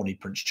by Bonnie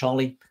Prince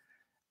Charlie,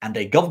 and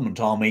a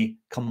government army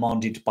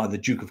commanded by the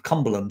Duke of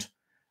Cumberland,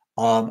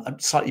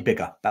 slightly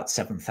bigger, about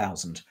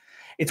 7,000.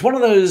 It's one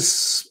of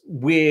those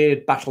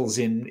weird battles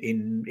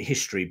in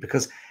history,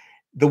 because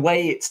the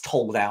way it's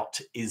told out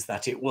is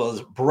that it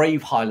was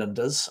brave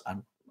Highlanders,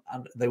 and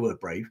they were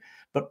brave,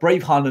 but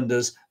brave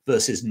Highlanders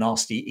versus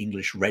nasty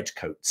English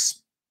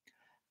redcoats.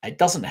 It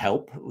doesn't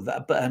help,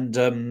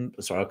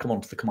 sorry, I'll come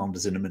on to the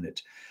commanders in a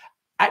minute.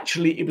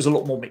 Actually, it was a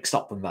lot more mixed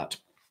up than that.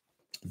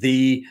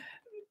 The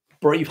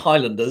brave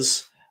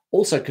Highlanders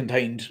also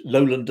contained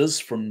lowlanders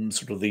from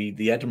sort of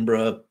the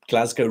Edinburgh,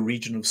 Glasgow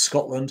region of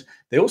Scotland.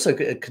 They also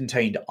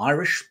contained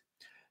Irish.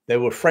 There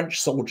were French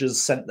soldiers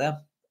sent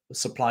there,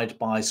 supplied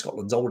by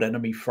Scotland's old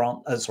enemy,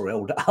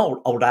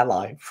 old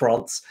ally,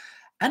 France.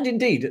 And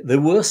indeed,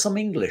 there were some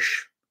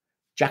English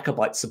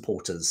Jacobite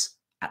supporters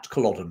at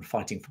Culloden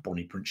fighting for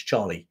Bonnie Prince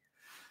Charlie.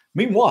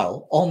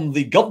 Meanwhile, on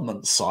the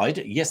government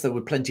side, yes, there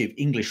were plenty of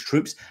English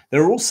troops.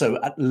 There were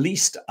also at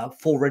least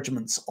 4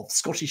 regiments of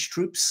Scottish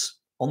troops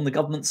on the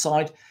government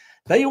side.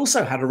 They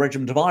also had a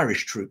regiment of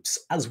Irish troops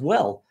as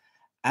well.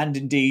 And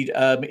indeed,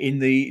 in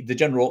the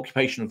general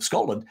occupation of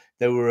Scotland,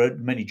 there were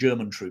many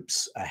German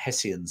troops,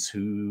 Hessians,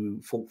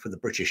 who fought for the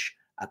British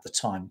at the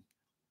time.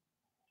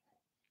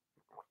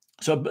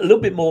 So a little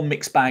bit more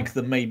mixed bag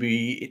than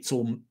maybe it's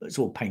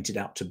all painted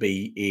out to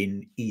be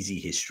in easy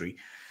history.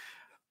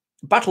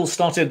 Battle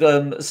started,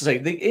 as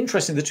I say,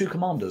 interesting, the 2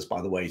 commanders,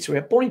 by the way. So we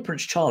have Bonnie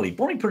Prince Charlie.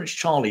 Bonnie Prince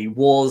Charlie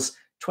was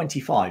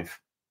 25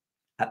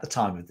 at the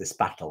time of this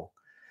battle.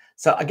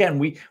 So again,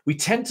 we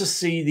tend to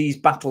see these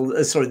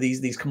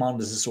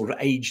commanders as sort of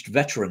aged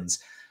veterans,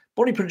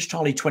 Bonnie Prince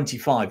Charlie,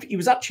 25. He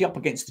was actually up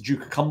against the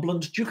Duke of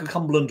Cumberland. Duke of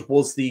Cumberland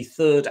was the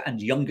third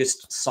and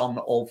youngest son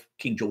of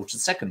King George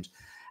II.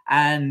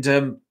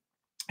 And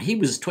he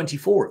was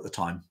 24 at the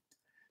time.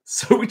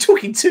 So we're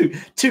talking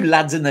two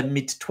lads in their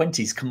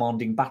mid-20s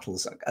commanding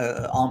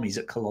armies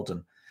at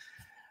Culloden.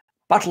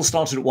 Battle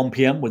started at 1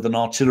 p.m. with an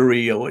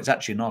artillery, or it's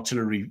actually an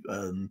artillery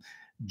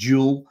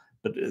duel,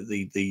 but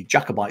the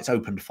Jacobites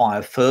opened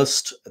fire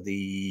first.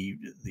 The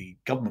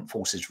government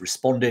forces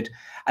responded,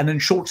 and then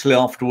shortly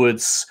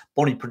afterwards,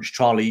 Bonnie Prince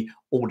Charlie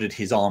ordered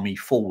his army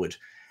forward.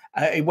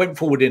 It went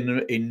forward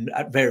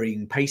at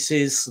varying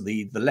paces.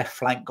 The left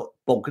flank got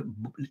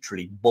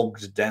literally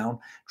bogged down,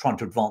 trying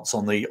to advance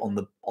on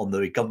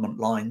the government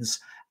lines,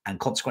 and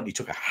consequently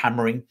took a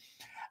hammering.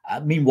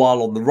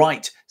 Meanwhile, on the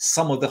right,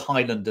 some of the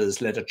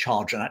Highlanders led a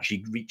charge and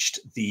actually reached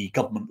the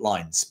government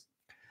lines.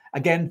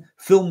 Again,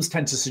 films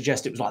tend to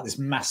suggest it was like this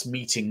mass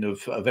meeting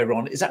of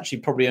everyone. It's actually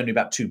probably only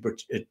about two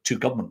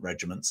government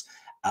regiments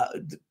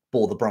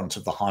bore the brunt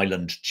of the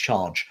Highland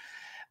charge.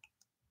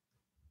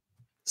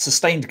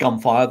 Sustained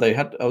gunfire. They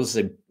had,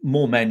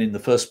 more men in the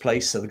first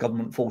place. So the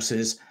government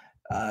forces,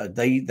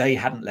 they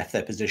hadn't left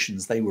their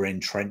positions. They were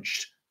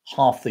entrenched.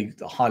 Half the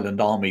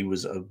Highland army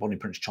was Bonnie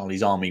Prince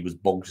Charlie's army was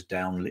bogged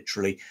down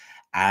literally,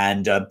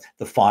 and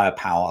the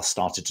firepower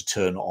started to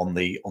turn on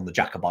the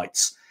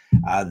Jacobites.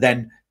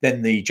 Then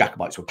the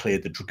Jacobites were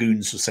cleared. The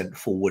dragoons were sent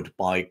forward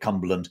by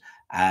Cumberland,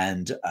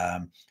 and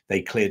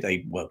they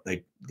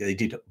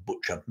did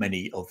butcher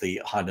many of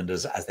the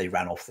Highlanders as they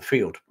ran off the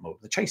field. Well,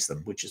 they chased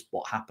them, which is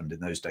what happened in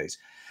those days.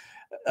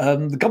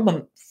 The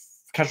government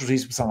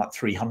casualties were something like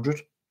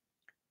 300.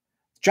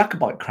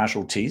 Jacobite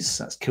casualties,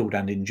 that's killed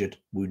and injured,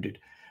 wounded,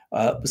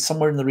 was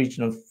somewhere in the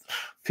region of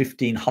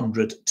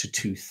 1,500 to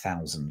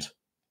 2,000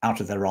 out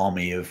of their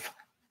army of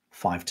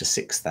 5,000 to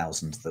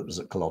 6,000 that was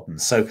at Culloden.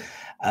 So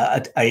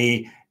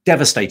a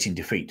devastating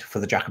defeat for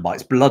the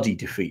Jacobites, bloody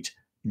defeat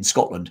in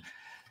Scotland.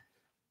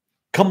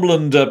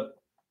 Cumberland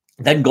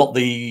then got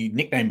the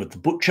nickname of the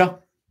Butcher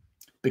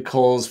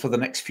because for the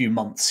next few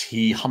months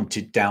he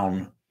hunted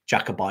down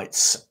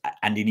Jacobites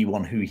and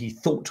anyone who he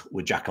thought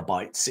were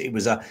Jacobites. It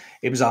was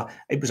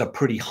a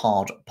pretty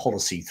hard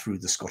policy through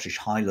the Scottish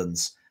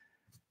Highlands.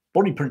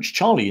 Bonnie Prince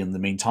Charlie, in the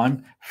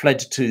meantime, fled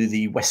to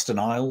the Western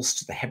Isles,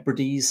 to the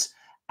Hebrides,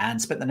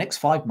 and spent the next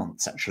 5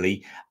 months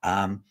actually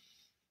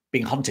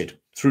being hunted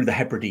through the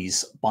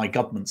Hebrides by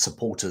government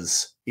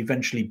supporters,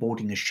 eventually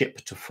boarding a ship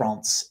to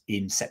France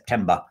in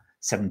September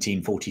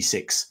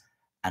 1746,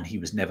 and he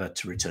was never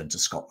to return to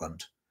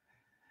Scotland.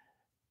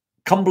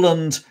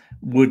 Cumberland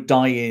would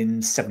die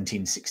in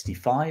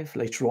 1765,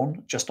 later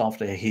on, just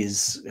after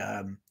his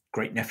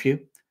great-nephew.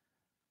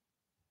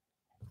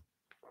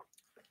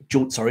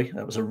 George, sorry,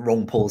 that was a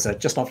wrong pause there.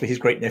 Just after his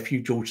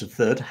great-nephew, George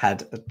III,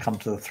 had come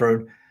to the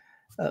throne.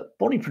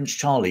 Bonnie Prince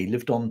Charlie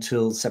lived on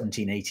till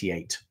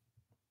 1788,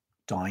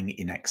 dying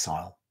in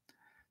exile.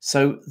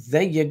 So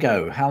there you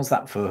go. How's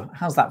that for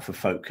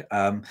folk?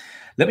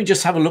 Let me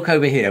just have a look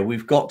over here.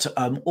 We've got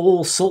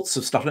all sorts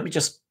of stuff. Let me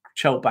just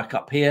chill back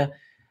up here.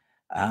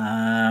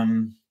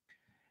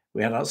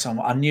 We had some.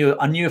 I knew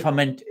if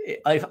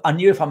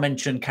I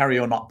mentioned Carry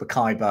On Up the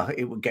Khyber,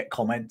 it would get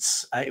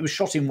comments. It was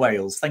shot in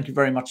Wales. Thank you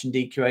very much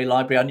indeed, QA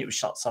Library. I knew it was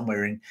shot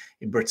somewhere in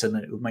Britain,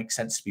 and it would make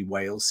sense to be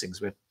Wales,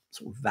 things with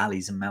sort of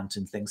valleys and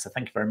mountain things. So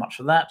thank you very much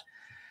for that.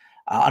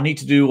 I need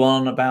to do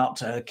one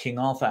about King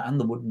Arthur and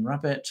the Wooden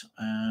Rabbit.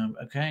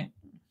 Okay.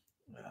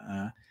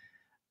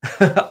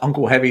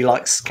 Uncle Heavy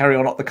likes Carry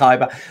On Up the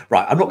Khyber.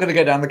 Right, I'm not going to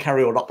go down the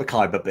Carry On Up the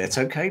Khyber bit.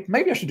 Okay,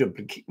 maybe I should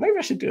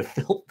do a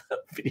film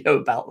video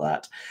about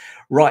that.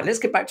 Right, let's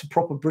get back to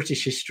proper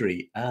British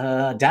history.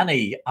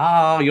 Danny,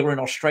 you're in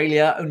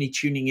Australia, only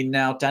tuning in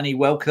now. Danny,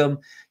 welcome.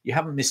 You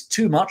haven't missed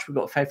too much. We've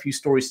got a fair few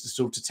stories to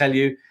still to tell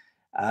you.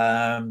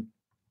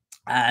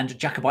 And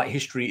Jacobite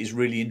history is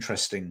really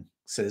interesting,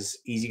 says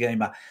Easy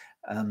Gamer.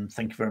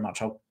 Thank you very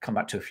much. I'll come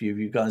back to a few of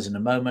you guys in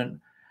a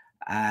moment.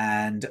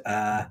 And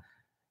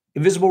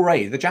Invisible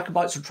Ray, the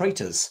Jacobites are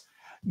traitors.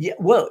 Yeah,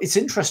 well, it's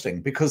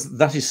interesting because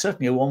that is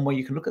certainly one way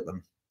you can look at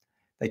them.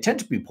 They tend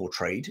to be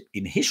portrayed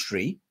in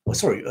history,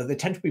 they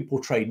tend to be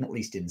portrayed, not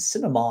least in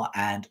cinema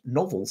and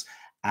novels,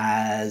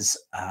 as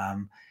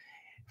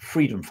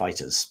freedom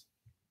fighters.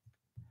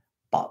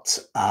 But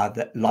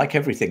like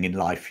everything in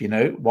life, you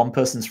know, one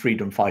person's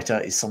freedom fighter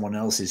is someone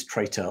else's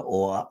traitor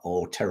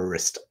or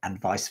terrorist,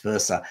 and vice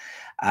versa.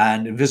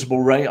 And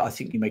Invisible Ray, I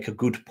think you make a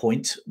good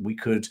point. We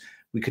could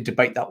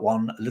debate that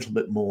one a little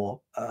bit more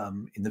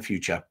in the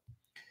future.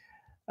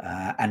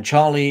 And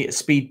Charlie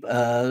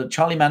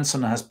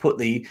Manson has put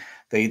the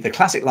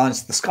classic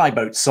lines to the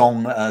Skyboat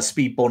song,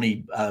 Speed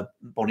Bonnie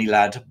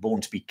lad,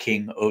 born to be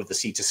king over the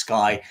sea to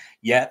sky.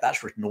 Yeah,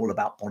 that's written all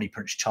about Bonnie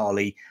Prince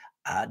Charlie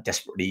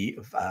desperately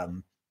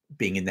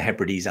being in the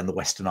Hebrides and the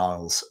Western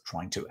Isles,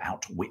 trying to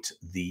outwit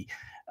the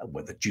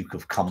Duke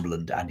of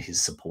Cumberland and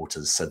his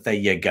supporters. So there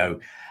you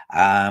go.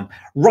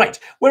 Right,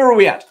 where are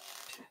we at?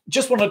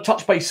 Just want to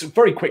touch base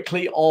very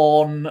quickly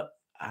on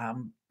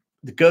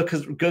the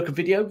Gurkha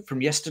video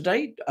from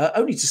yesterday.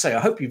 Only to say, I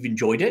hope you've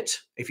enjoyed it.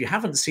 If you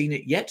haven't seen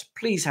it yet,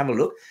 please have a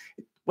look.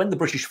 when the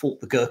British fought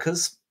the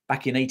Gurkhas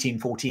back in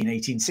 1814,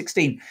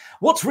 1816.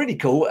 What's really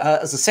cool,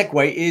 as a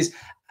segue, is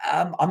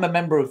I'm a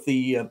member of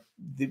the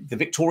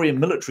Victorian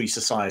Military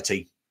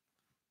Society.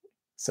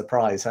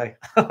 Surprise, hey?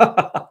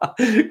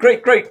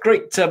 Great.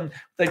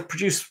 They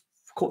produce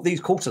these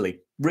quarterly.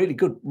 Really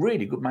good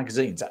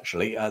magazines,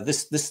 actually.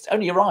 This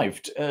only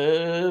arrived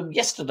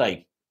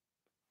yesterday.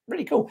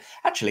 Really cool.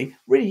 Actually,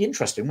 really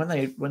interesting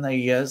when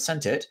they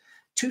sent it.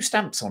 2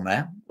 stamps on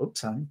there.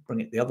 Oops, I'll bring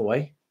it the other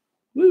way.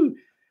 Woo!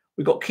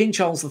 We've got King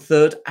Charles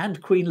III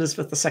and Queen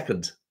Elizabeth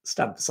II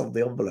stamps on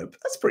the envelope.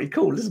 That's pretty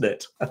cool, isn't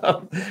it?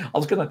 I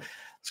was gonna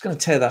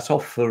tear that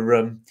off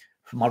for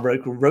my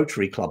local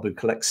Rotary Club who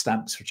collects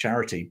stamps for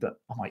charity, but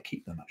I might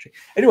keep them actually.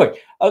 Anyway,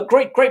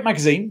 great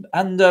magazine.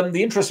 And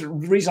the interesting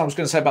reason I was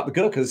going to say about the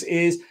Gurkhas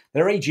is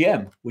their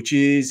AGM, which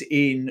is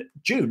in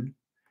June.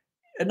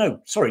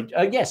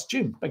 Yes,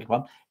 June. Beg your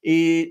pardon.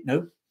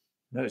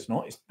 No, it's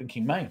not. It's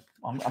thinking May.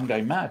 I'm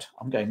going mad.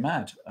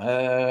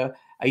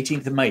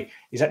 18th of May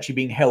is actually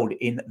being held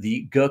in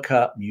the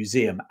Gurkha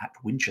Museum at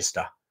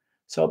Winchester.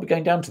 So I'll be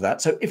going down to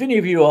that. So if any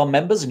of you are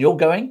members and you're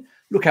going,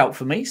 look out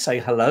for me, say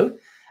hello.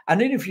 And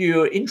then if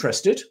you're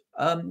interested,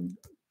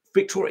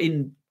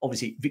 Victorian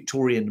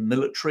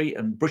military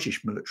and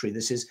British military,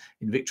 this is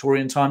in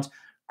Victorian times,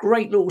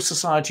 great little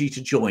society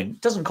to join.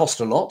 It doesn't cost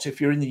a lot.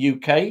 If you're in the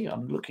UK,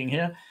 I'm looking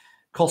here,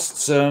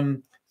 costs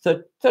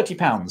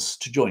 £30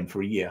 to join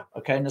for a year.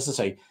 Okay, and as I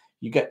say,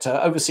 you get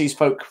overseas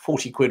folk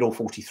 40 quid or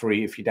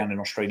 43 if you're down in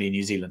Australia and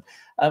New Zealand.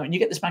 And you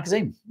get this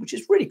magazine, which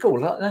is really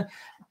cool. A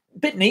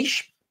bit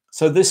niche.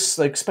 So they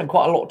spend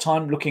quite a lot of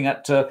time looking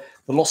at the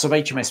loss of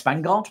HMS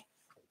Vanguard,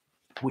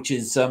 which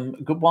is a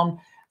good one.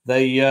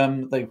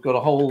 They've got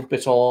a whole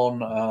bit on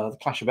the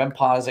Clash of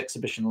Empires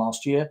exhibition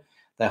last year.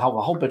 They have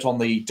a whole bit on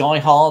the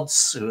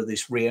diehards, who are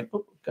this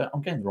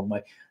I'm getting the wrong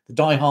way. The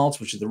diehards,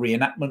 which is the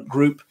reenactment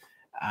group.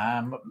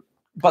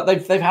 But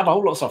they've had a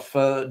whole lot of stuff.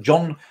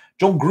 John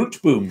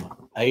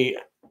Grootboom, a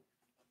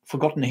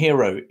forgotten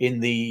hero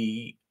in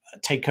the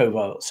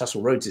takeover,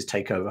 Cecil Rhodes'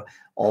 takeover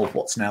of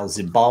what's now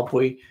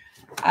Zimbabwe.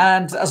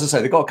 And as I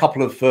say, they've got a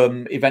couple of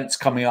events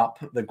coming up.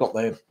 They've got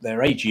their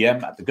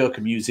AGM at the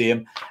Gurkha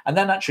Museum. And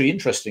then actually,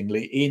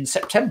 interestingly, in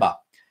September,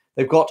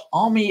 they've got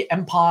Army,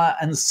 Empire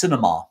and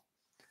Cinema,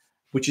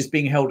 which is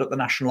being held at the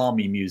National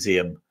Army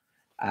Museum.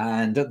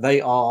 And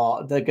they're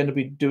going to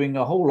be doing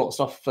a whole lot of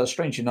stuff,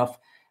 strange enough.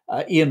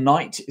 Ian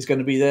Knight is going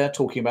to be there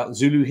talking about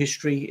Zulu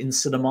history in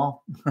cinema,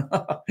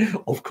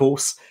 of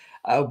course.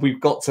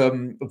 We've got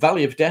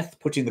Valley of Death,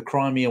 putting the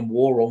Crimean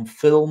War on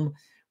film.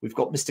 We've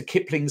got Mr.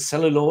 Kipling's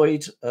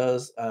Celluloid.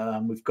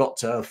 We've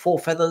got Four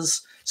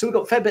Feathers. So we've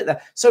got a fair bit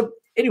there. So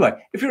anyway,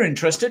 if you're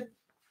interested,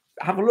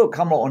 have a look.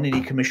 I'm not on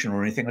any commission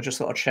or anything. I just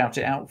thought I'd shout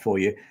it out for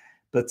you.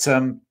 But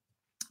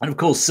and of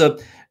course,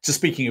 just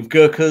speaking of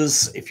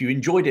Gurkhas, if you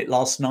enjoyed it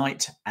last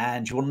night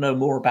and you want to know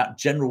more about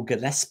General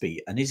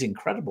Gillespie and his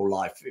incredible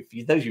life,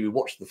 those of you who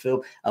watched the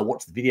film,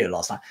 watched the video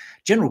last night,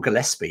 General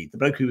Gillespie, the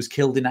bloke who was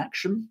killed in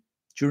action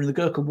during the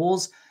Gurkha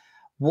Wars,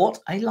 what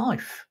a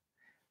life.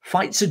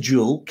 Fights a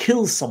duel,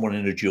 kills someone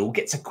in a duel,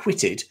 gets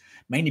acquitted,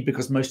 mainly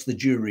because most of the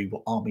jury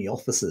were army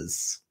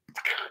officers.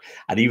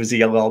 And he was a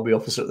young army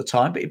officer at the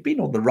time, but he'd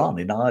been on the run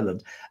in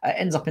Ireland.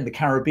 Ends up in the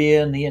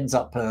Caribbean. He ends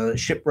up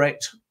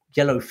shipwrecked,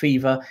 yellow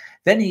fever.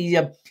 Then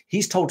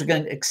he's told to go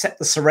and accept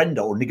the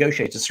surrender or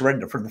negotiate a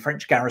surrender from the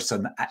French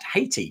garrison at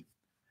Haiti,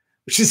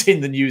 which is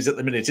in the news at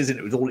the minute, isn't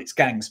it, with all its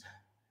gangs.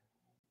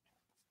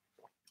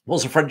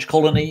 Was a French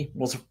colony,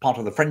 was a part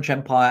of the French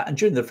Empire, and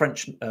during the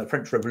French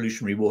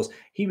Revolutionary Wars,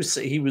 he was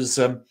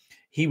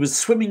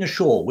swimming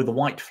ashore with a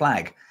white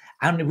flag,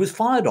 and it was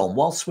fired on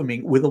while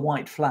swimming with a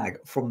white flag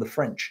from the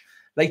French.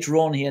 Later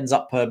on, he ends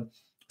up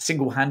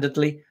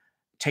single-handedly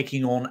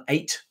taking on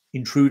 8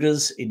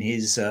 intruders in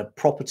his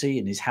property,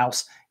 in his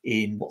house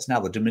in what's now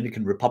the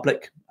Dominican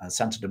Republic,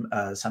 Santo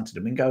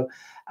Domingo,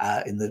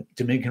 in the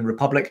Dominican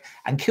Republic,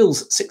 and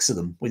kills 6 of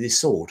them with his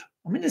sword.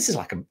 I mean, this is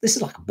like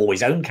a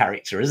boy's own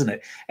character, isn't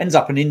it? Ends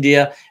up in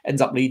India,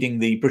 ends up leading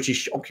the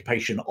British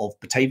occupation of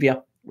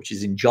Batavia, which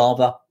is in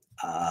Java,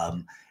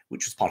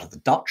 which was part of the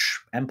Dutch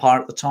Empire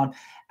at the time,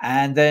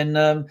 and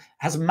then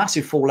has a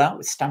massive fallout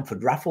with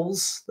Stamford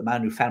Raffles, the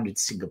man who founded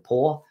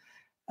Singapore,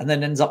 and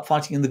then ends up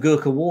fighting in the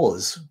Gurkha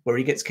Wars, where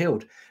he gets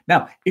killed.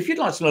 Now, if you'd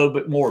like to know a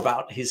bit more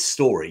about his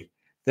story,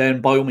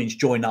 then by all means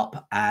join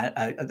up.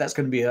 That's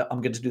going to be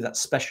I'm going to do that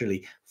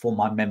specially for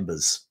my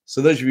members.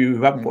 So those of you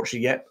who haven't watched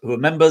it yet, who are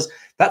members,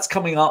 that's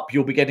coming up.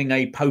 You'll be getting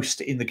a post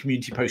in the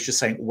community post just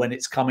saying when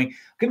it's coming. I'm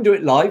going to do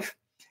it live,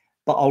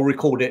 but I'll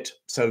record it.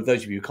 So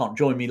those of you who can't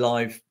join me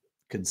live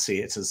can see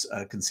it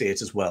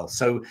as well.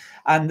 So,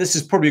 and this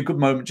is probably a good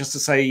moment just to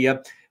say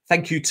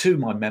thank you to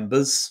my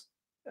members.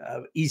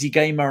 Easy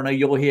Gamer, I know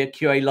you're here.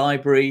 QA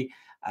Library,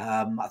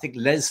 I think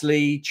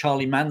Leslie,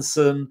 Charlie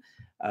Manson.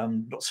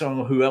 Not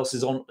sure who else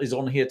is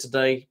on here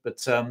today,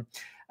 but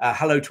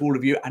hello to all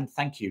of you, and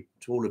thank you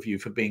to all of you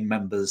for being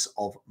members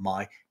of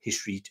my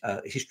history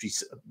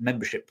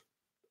membership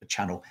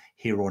channel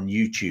here on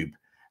YouTube.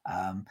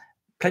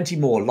 Plenty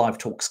more live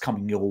talks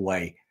coming your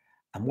way,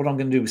 And what I'm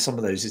going to do with some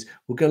of those is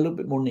we'll go a little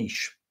bit more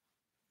niche.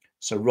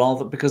 So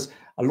rather, because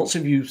a lot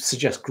of you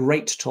suggest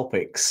great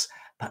topics,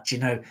 but you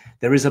know,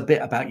 there is a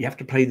bit about you have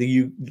to play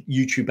the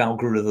YouTube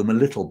algorithm a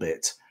little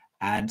bit,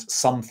 and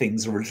some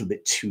things are a little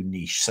bit too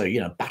niche. So, you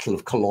know, Battle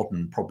of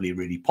Culloden, probably a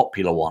really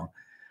popular one.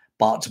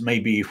 But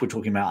maybe if we're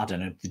talking about, I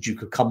don't know, the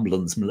Duke of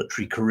Cumberland's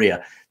military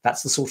career,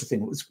 that's the sort of thing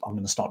that I'm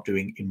going to start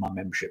doing in my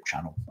membership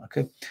channel.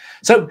 Okay,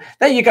 so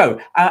there you go.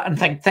 And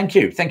thank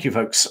you,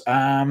 folks.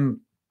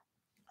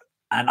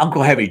 And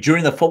Uncle Heavy,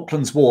 during the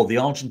Falklands War, the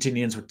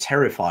Argentinians were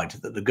terrified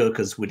that the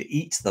Gurkhas would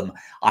eat them.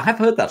 I have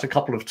heard that a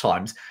couple of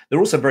times. They're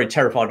also very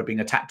terrified of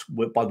being attacked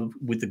with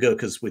the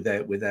Gurkhas with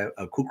their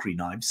kukri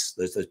knives,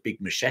 those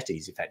big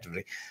machetes,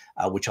 effectively,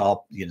 which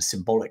are, you know,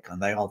 symbolic,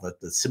 and they are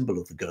the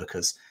symbol of the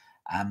Gurkhas.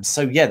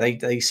 So yeah,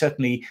 they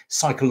certainly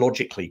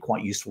psychologically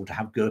quite useful to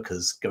have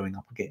Gurkhas going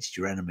up against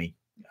your enemy.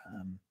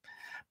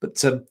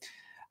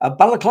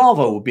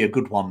 Balaclava would be a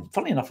good one.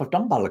 Funny enough, I've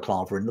done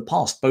Balaclava in the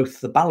past, both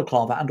the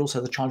Balaclava and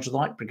also the Charge of the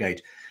Light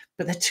Brigade.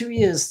 But they're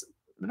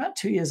about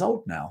 2 years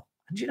old now.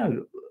 And you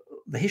know,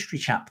 the History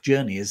Chap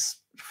journey is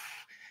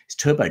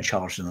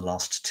turbocharged in the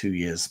last 2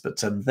 years.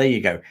 But there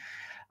you go.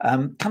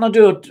 Can I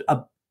do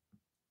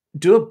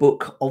a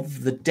book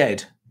of the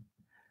dead?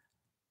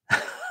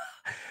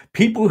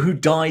 People who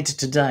died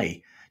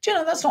today. Do you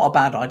know, that's not a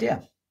bad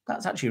idea.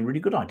 That's actually a really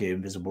good idea,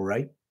 Invisible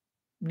Ray.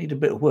 Need a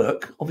bit of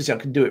work. Obviously, I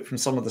can do it from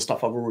some of the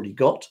stuff I've already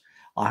got.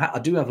 I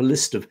do have a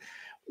list of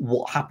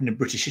what happened in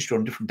British history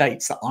on different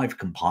dates that I've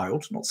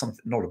compiled,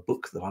 not a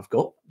book that I've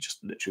got,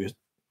 just literally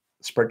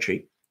a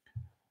spreadsheet.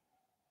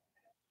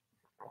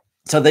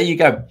 So there you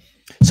go.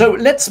 So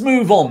let's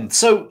move on.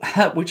 So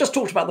we just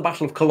talked about the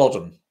Battle of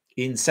Culloden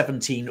in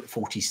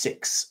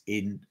 1746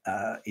 in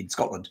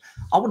Scotland.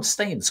 I want to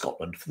stay in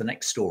Scotland for the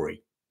next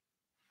story.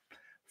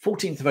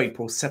 14th of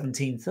April,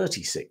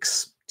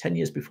 1736, 10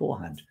 years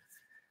beforehand.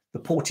 The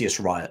Porteous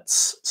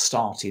riots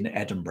start in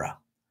Edinburgh.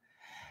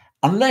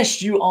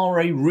 Unless you are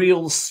a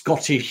real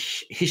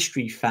Scottish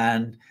history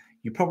fan,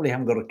 you probably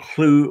haven't got a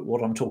clue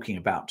what I'm talking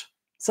about.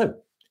 So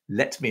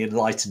let me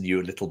enlighten you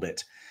a little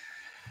bit.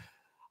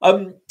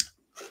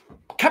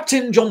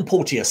 Captain John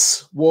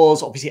Porteous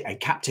was obviously a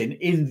captain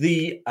in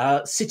the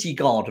City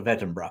Guard of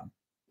Edinburgh.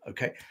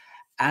 Okay.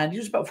 And he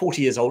was about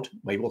 40 years old.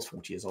 Well, he was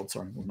 40 years old.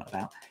 Sorry, wasn't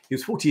about. He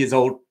was 40 years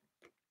old.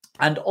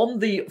 And on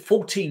the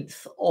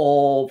 14th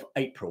of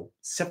April,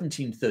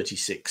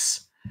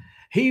 1736,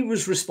 he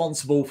was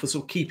responsible for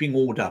sort of keeping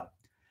order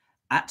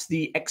at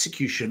the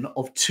execution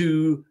of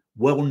two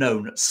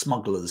well-known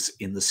smugglers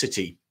in the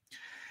city.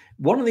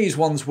 One of these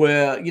ones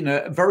where, you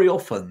know, very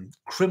often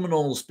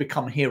criminals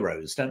become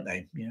heroes, don't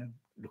they? You know,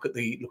 look at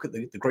the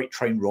great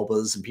train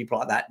robbers and people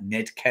like that.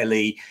 Ned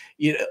Kelly,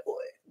 you know,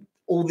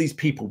 all these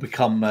people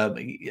become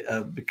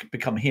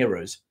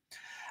heroes.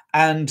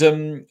 And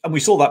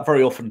we saw that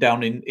very often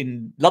down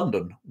in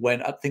London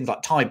when at things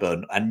like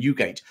Tyburn and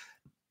Newgate,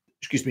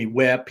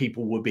 where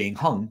people were being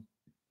hung.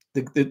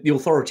 The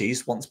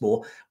authorities, once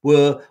more,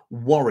 were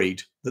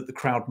worried that the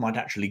crowd might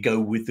actually go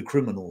with the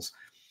criminals.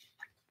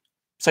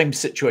 Same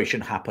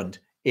situation happened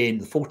on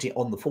the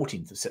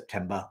 14th of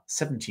September,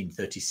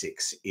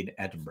 1736 in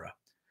Edinburgh.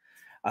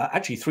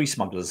 Actually, 3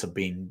 smugglers have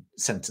been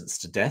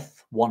sentenced to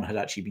death. One had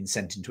actually been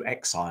sent into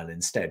exile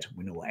instead.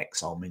 We know what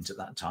exile meant at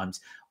that time,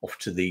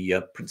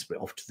 principally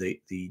off to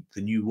the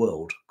New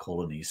World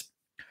colonies.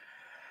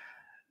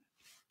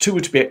 2 were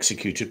to be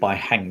executed by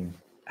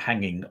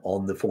hanging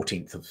on the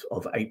 14th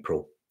of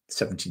April,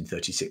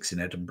 1736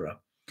 in Edinburgh.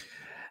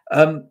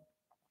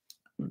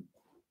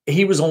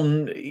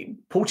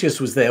 Porteous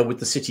was there with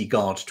the city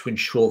guard to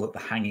ensure that the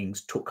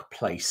hangings took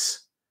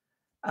place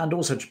and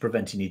also to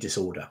prevent any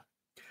disorder.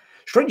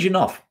 Strange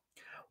enough,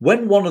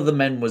 when one of the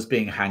men was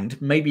being hanged,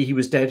 maybe he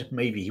was dead,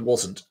 maybe he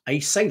wasn't, a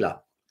sailor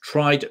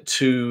tried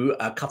to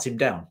cut him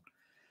down.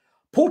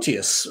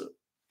 Porteous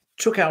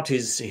took out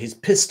his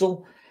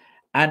pistol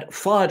and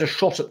fired a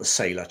shot at the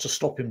sailor to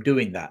stop him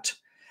doing that.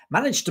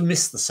 Managed to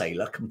miss the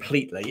sailor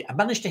completely and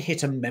managed to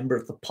hit a member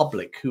of the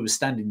public who was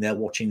standing there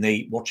watching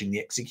the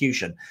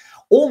execution.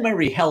 All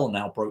merry hell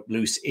now broke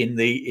loose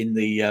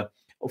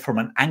from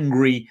an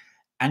angry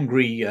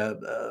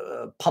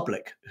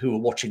public who were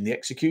watching the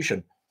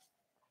execution.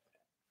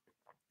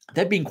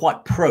 They'd been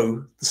quite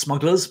pro the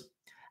smugglers,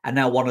 and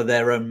now one of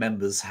their own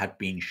members had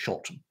been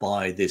shot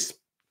by this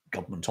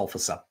government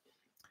officer.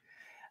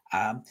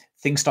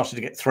 Things started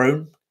to get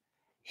thrown.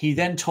 He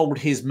then told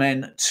his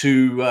men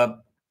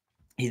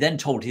he then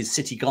told his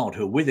city guard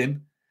who were with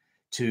him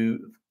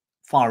to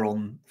fire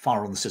on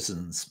the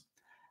citizens,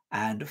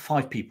 and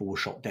 5 people were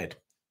shot dead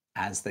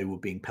as they were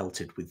being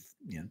pelted with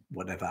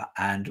whatever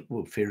and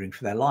were fearing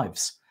for their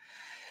lives.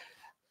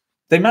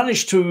 They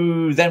managed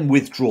to then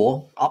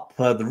withdraw up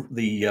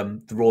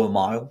the Royal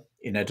Mile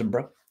in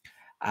Edinburgh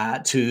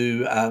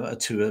to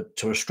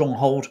a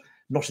stronghold,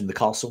 not in the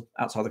castle,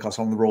 outside the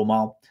castle on the Royal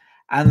Mile.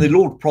 And the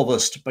Lord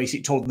Provost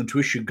basically told them to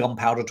issue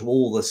gunpowder to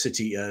all the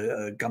city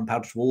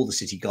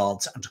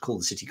guards and to call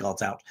the city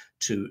guards out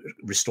to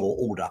restore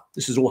order.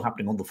 This was all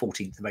happening on the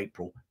 14th of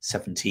April,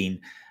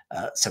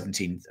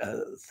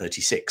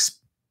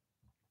 1736.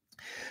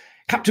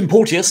 Captain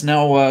Porteous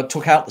now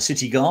took out the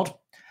city guard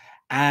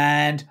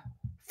and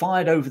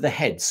fired over the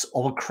heads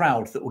of a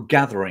crowd that were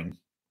gathering.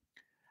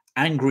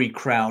 Angry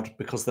crowd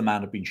because the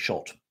man had been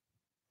shot.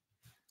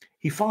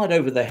 He fired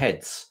over their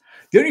heads.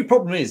 The only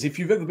problem is, if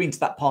you've ever been to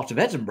that part of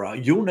Edinburgh,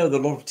 you'll know there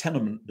are a lot of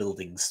tenement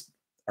buildings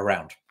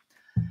around.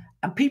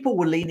 And people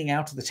were leaning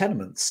out of the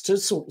tenements to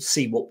sort of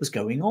see what was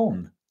going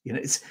on.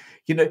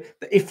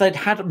 If they'd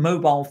had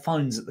mobile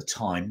phones at the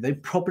time, they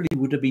probably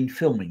would have been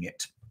filming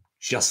it,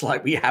 just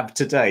like we have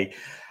today.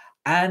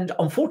 And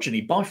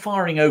unfortunately, by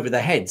firing over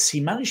their heads,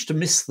 he managed to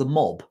miss the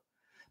mob,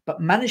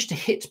 but managed to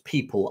hit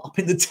people up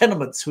in the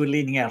tenements who were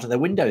leaning out of their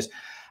windows.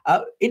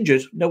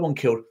 Injured, no one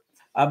killed.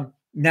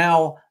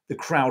 Now the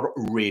crowd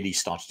really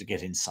started to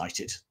get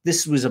incited.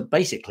 This was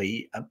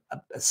basically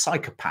a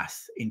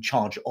psychopath in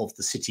charge of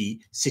the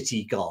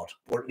city guard,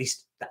 or at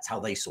least that's how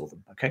they saw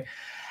them. Okay,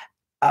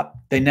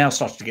 things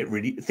started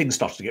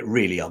to get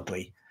really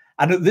ugly.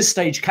 And at this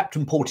stage,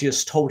 Captain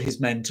Porteous told his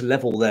men to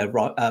level their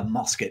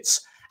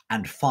muskets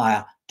and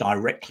fire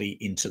directly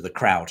into the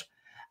crowd.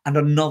 And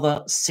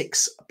another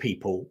 6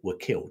 people were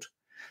killed.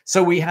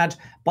 So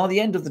by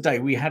the end of the day,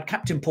 we had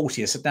Captain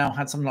Porteous had now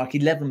had something like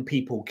 11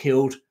 people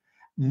killed,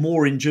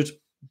 more injured,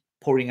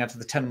 pouring out of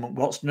the tenement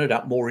blocks, no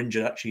doubt more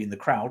injured actually in the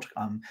crowd.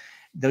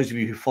 Those of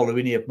you who follow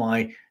any of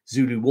my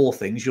Zulu war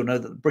things, you'll know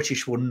that the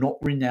British were not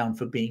renowned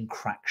for being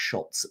crack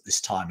shots at this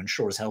time, and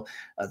sure as hell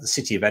the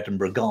city of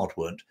Edinburgh Guard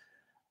weren't.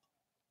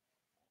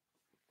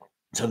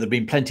 So there'd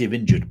been plenty of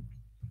injured.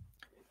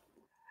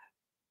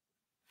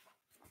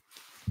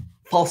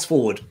 Fast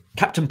forward,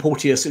 Captain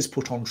Porteous is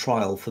put on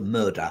trial for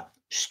murder,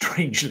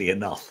 strangely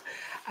enough,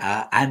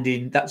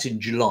 and that's in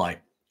July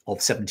of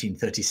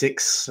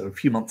 1736, so a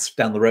few months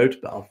down the road,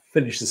 but I'll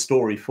finish the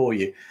story for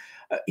you.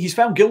 He's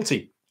found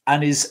guilty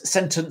and is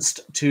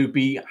sentenced to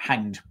be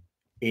hanged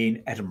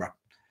in Edinburgh.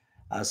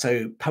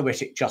 So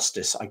poetic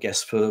justice, I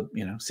guess, for,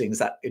 seeing as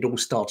that it all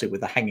started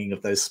with the hanging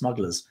of those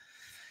smugglers.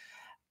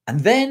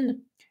 And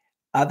then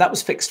that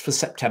was fixed for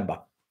September.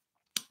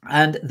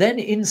 And then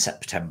in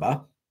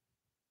September,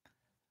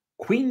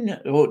 Queen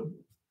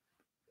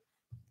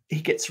he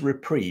gets a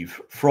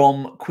reprieve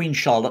from Queen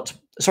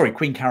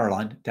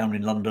Caroline down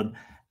in London,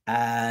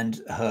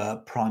 and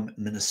her Prime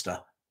Minister,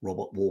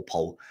 Robert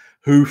Walpole,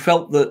 who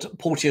felt that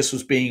Porteous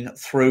was being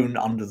thrown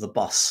under the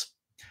bus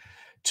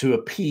to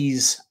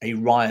appease a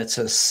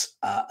riotous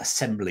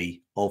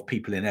assembly of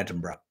people in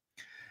Edinburgh,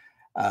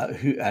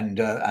 and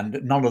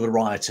none of the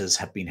rioters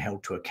had been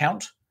held to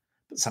account,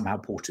 but somehow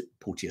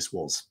Porteous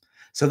was.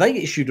 So they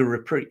issued a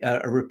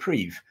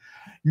reprieve.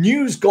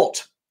 News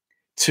got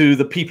to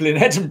the people in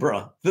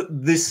Edinburgh that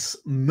this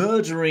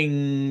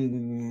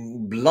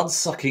murdering,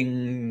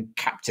 blood-sucking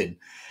captain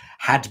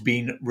had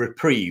been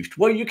reprieved.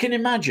 Well, you can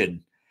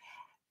imagine.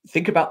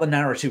 Think about the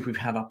narrative we've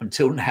had up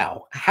until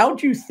now. How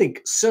do you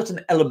think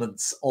certain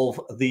elements of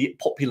the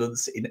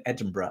populace in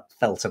Edinburgh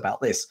felt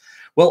about this?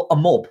 Well, a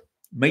mob,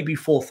 maybe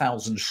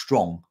 4,000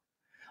 strong,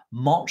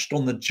 marched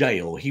on the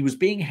jail. He was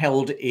being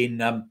held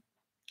in a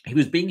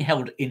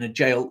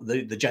jail,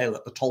 the jail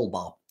at the Toll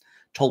Bar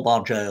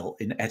jail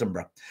in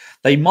Edinburgh.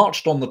 They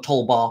marched on the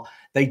Toll Bar.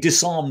 They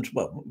disarmed,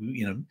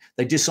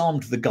 they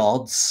disarmed the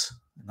guards.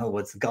 In other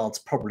words, the guards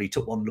probably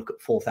took one look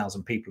at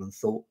 4,000 people and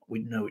thought, we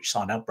know which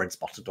side our bread's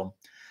buttered on.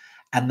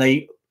 And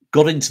they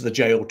got into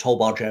the Toll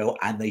Bar jail,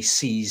 and they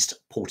seized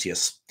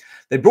Porteous.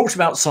 They brought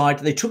him outside.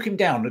 They took him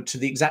down to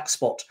the exact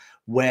spot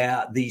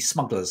where the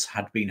smugglers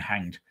had been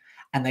hanged,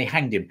 and they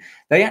hanged him.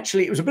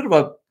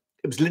 It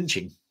was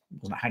lynching.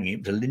 It wasn't hanging,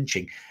 it was a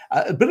lynching.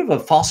 A bit of a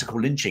farcical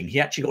lynching. He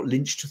actually got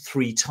lynched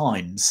 3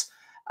 times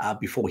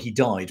before he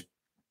died.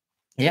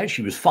 He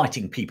actually was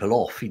fighting people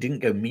off. He didn't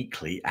go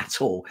meekly at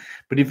all.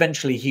 But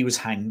eventually he was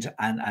hanged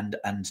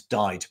and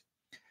died.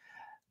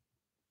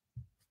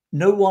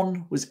 No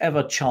one was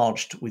ever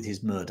charged with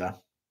his murder.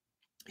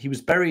 He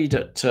was buried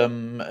he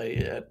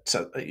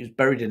was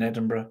buried in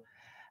Edinburgh.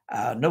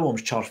 No one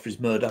was charged for his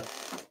murder.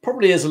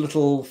 Probably as a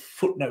little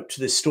footnote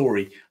to this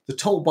story, the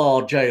Toll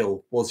Bar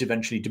jail was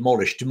eventually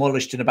demolished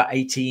in about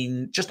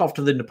just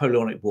after the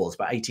Napoleonic Wars,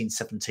 about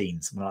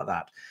 1817, something like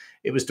that.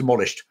 It was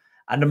demolished,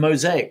 and a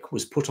mosaic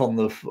was put on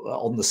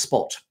the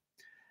spot.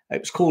 It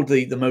was called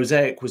the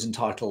mosaic was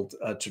entitled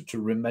to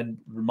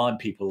remind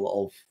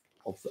people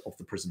of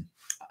the prison,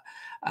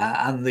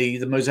 and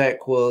the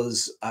mosaic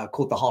was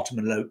called the Heart of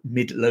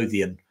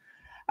Midlothian,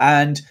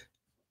 and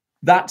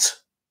that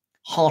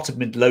Heart of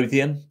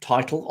Midlothian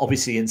title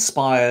obviously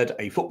inspired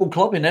a football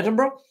club in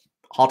Edinburgh,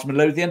 Heart of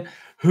Midlothian,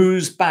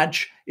 whose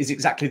badge is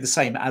exactly the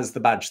same as the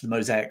badge, the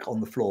mosaic on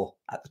the floor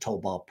at the Toll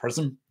Bar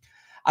prison.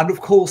 And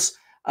of course,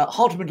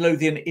 Heart of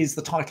Midlothian is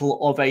the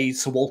title of a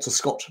Sir Walter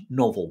Scott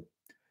novel,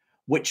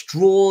 which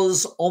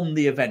draws on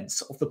the events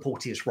of the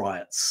Porteous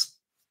riots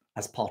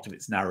as part of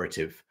its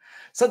narrative.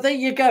 So there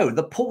you go,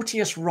 the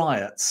Porteous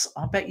riots.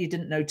 I bet you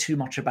didn't know too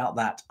much about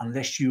that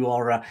unless you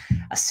are a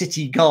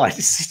city guide,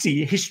 a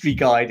city history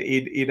guide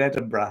in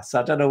Edinburgh. So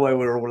I don't know where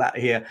we're all at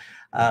here.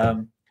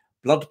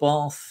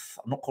 Bloodbath,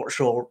 I'm not quite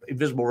sure,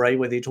 Invisible Ray,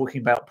 whether you're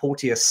talking about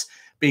Porteous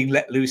being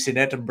let loose in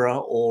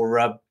Edinburgh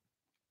or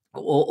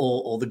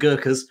or the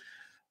Gurkhas.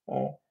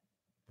 Or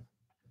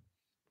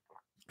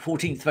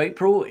 14th of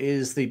April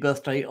is the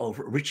birthday of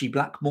Richie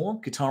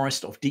Blackmore,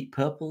 guitarist of Deep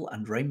Purple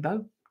and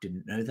Rainbow.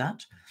 Didn't know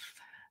that.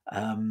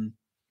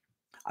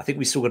 I think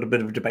we still got a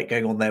bit of a debate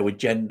going on there with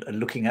Jen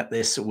looking at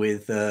this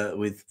with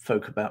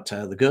folk about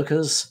the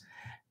Gurkhas.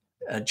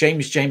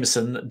 James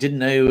Jameson didn't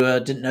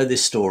know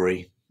this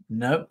story.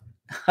 No.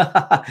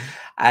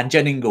 And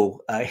Jen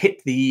Ingle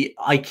hit the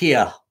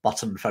IKEA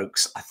button,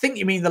 folks. I think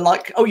you mean the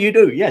like. Oh, you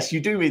do. Yes, you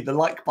do mean the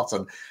like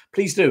button.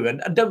 Please do.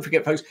 And don't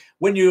forget, folks,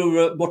 when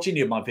you're watching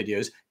any of my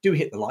videos, do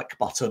hit the like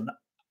button.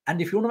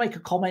 And if you want to make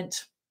a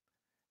comment,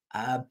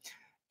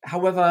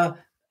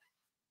 however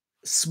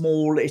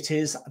small it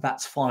is,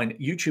 that's fine.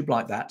 YouTube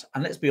like that,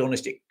 and let's be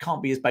honest, it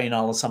can't be as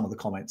banal as some of the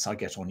comments I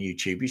get on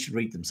YouTube. You should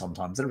read them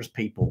sometimes. There is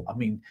people, I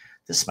mean,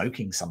 they're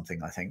smoking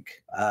something, I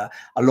think,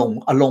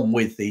 along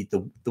with the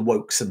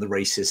wokes and the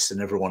racists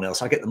and everyone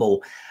else. I get them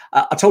all.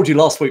 I told you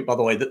last week, by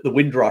the way, that the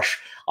Windrush,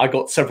 I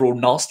got several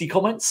nasty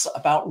comments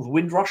about the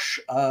Windrush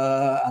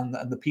and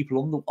the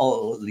people on the,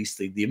 or at least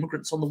the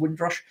immigrants on the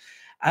Windrush.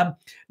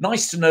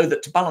 Nice to know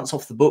that, to balance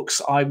off the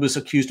books, I was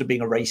accused of being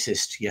a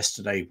racist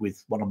yesterday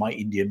with one of my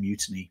Indian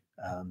mutiny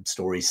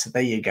stories. So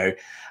there you go.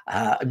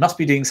 It must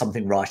be doing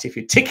something right if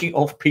you're ticking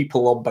off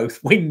people on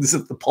both wings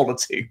of the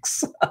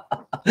politics.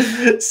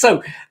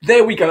 So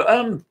there we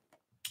go.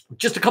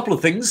 Just a couple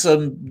of things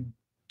to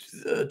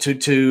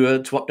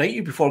update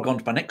you before I go on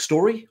to my next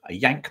story. A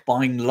Yank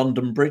buying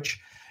London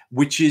Bridge,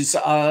 which is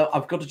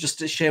I've got to just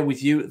share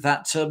with you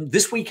that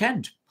this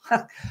weekend.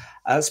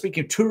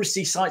 Speaking of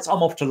touristy sites,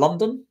 I'm off to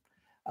London,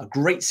 a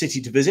great city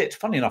to visit.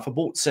 Funny enough, I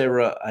bought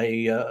Sarah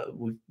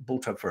we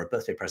bought her for a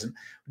birthday present.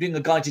 We're doing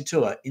a guided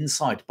tour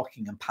inside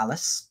Buckingham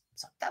Palace.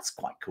 So that's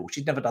quite cool.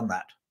 She'd never done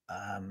that.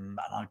 And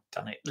I've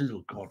done it,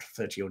 oh God,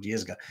 30 odd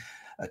years ago,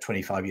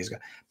 25 years ago.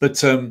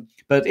 But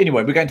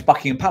anyway, we're going to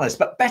Buckingham Palace.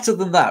 But better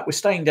than that, we're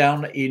staying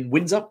down in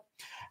Windsor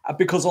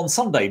because on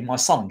Sunday, my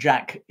son,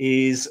 Jack,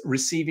 is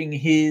receiving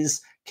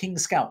his King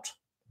Scout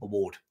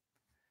Award.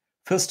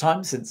 First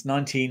time since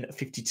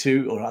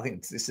 1952, or I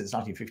think since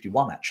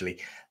 1951, actually,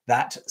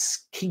 that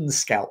King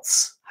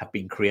Scouts have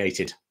been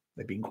created.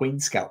 They've been Queen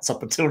Scouts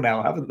up until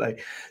now, haven't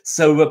they?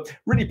 So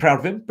really proud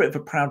of him. Bit of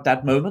a proud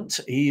dad moment.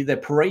 They're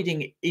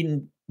parading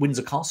in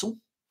Windsor Castle,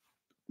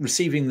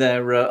 receiving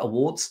their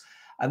awards,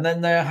 and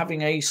then they're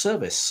having a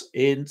service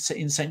in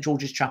St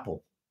George's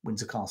Chapel,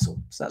 Windsor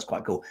Castle. So that's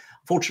quite cool.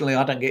 Unfortunately,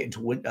 I don't get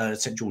into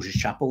St George's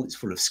Chapel. It's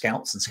full of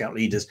scouts and scout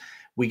leaders.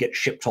 We get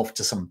shipped off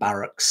to some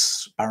barrack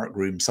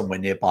room somewhere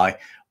nearby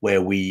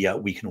where we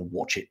can all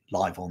watch it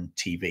live on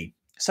TV.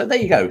 So there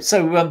you go.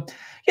 So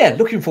yeah,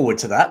 looking forward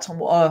to that. And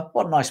what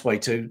a nice way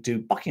to do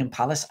Buckingham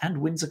Palace and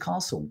Windsor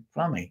Castle.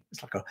 Blimey,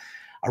 it's like a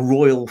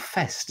royal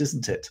fest,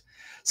 isn't it?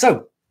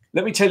 So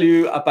let me tell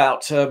you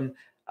about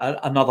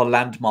another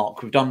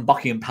landmark. We've done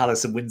Buckingham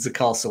Palace and Windsor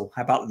Castle.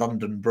 How about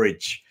London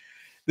Bridge?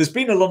 There's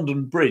been a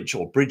London Bridge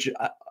or bridge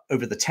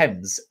over the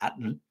Thames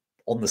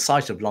on the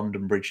site of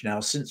London Bridge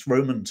now since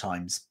Roman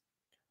times.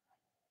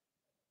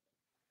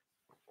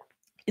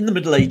 In the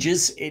Middle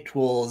Ages, it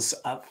was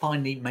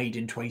finally made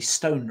into a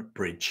stone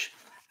bridge.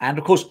 And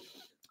of course,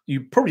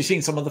 you've probably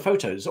seen some of the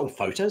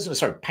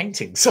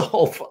paintings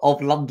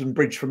of London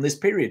Bridge from this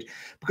period,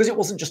 because it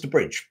wasn't just a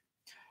bridge.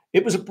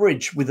 It was a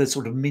bridge with a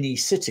sort of mini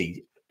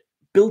city.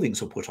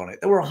 Buildings were put on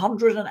it. There were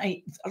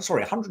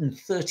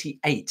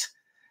 138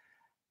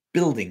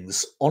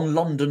 buildings on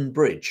London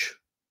Bridge.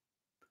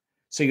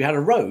 So you had a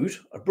road,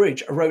 a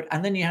bridge, a road,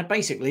 and then you had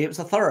basically, it was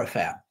a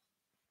thoroughfare.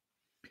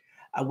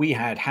 We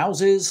had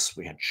houses,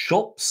 we had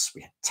shops,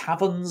 we had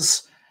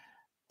taverns,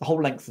 the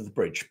whole length of the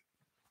bridge.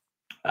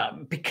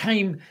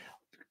 Became a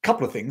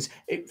couple of things.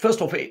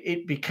 First off,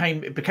 it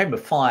became a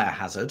fire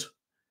hazard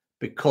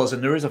because,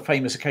 and there is a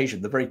famous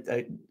occasion,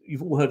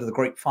 you've all heard of the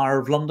Great Fire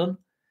of London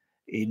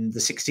in the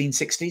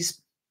 1660s,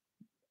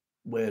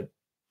 where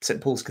St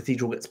Paul's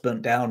Cathedral gets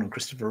burnt down and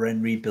Christopher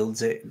Wren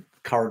rebuilds it,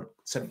 current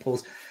St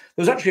Paul's.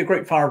 There was actually a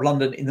Great Fire of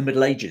London in the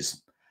Middle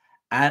Ages.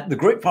 And the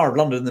Great Fire of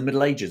London in the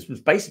Middle Ages was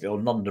basically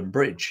on London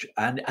Bridge.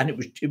 And it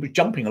was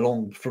jumping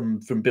along from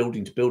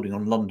building to building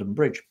on London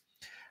Bridge.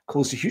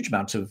 Caused a huge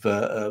amount of,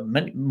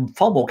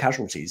 far more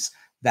casualties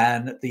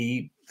than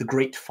the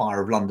Great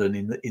Fire of London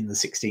in the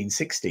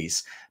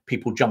 1660s.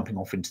 People jumping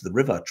off into the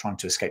river, trying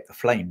to escape the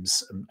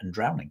flames and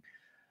drowning.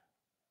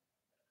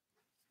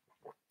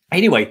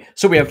 Anyway,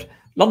 so we have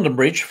London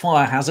Bridge,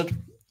 fire hazard.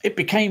 It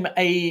became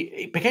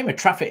a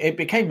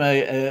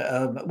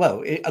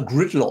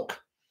gridlock.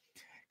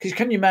 Because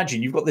can you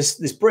imagine, you've got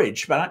this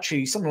bridge, but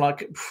actually something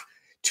like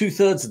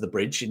 2/3 of the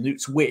bridge in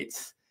its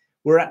width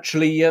were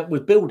actually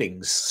with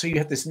buildings. So you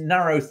had this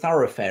narrow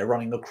thoroughfare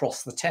running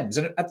across the Thames.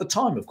 And at the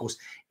time, of course,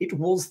 it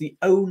was the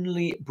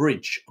only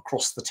bridge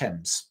across the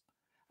Thames.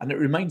 And it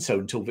remained so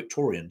until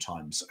Victorian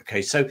times.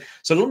 Okay, so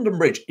London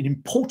Bridge, an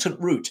important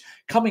route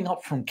coming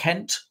up from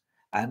Kent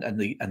and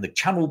the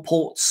Channel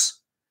ports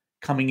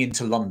coming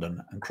into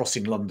London and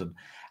crossing London.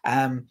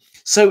 And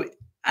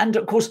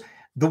of course,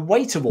 the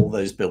weight of all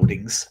those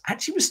buildings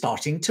actually was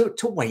starting to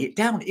weigh it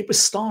down. It was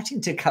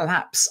starting to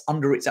collapse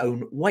under its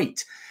own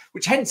weight,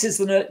 which hence is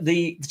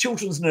the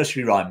children's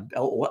nursery rhyme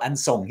and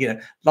song, you know,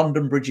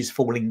 London Bridge is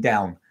falling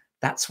down.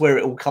 That's where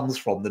it all comes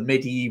from, the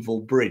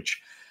medieval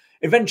bridge.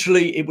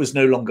 Eventually, it was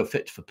no longer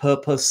fit for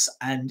purpose,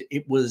 and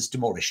it was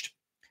demolished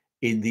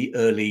in the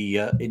early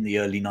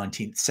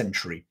 19th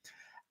century.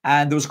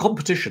 And there was a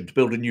competition to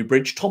build a new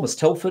bridge. Thomas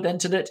Telford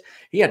entered it.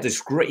 He had this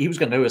great, he was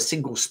going to do a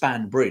single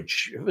span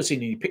bridge. You've ever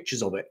seen any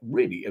pictures of it?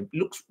 Really, it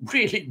looks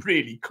really,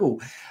 really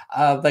cool.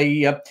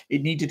 It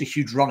needed a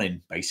huge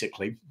run-in,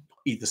 basically,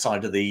 either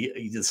side of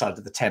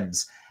the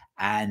Thames.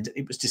 And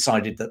it was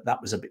decided that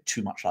that was a bit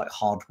too much like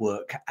hard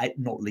work,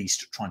 not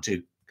least trying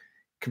to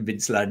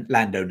convince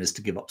landowners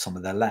to give up some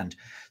of their land.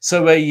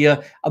 So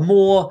an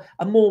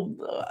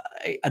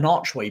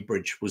archway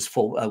bridge was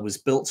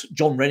built.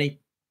 John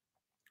Rennie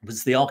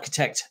was the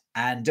architect,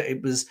 and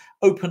it was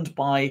opened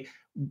by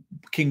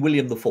King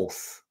William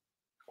IV,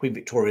 Queen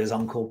Victoria's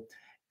uncle,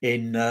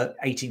 in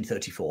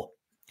 1834.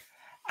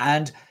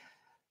 And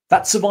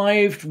that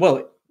survived,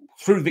 well,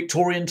 through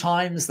Victorian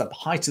times, the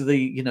height of the,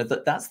 you know,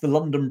 that's the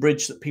London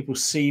Bridge that people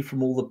see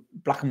from all the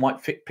black and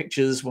white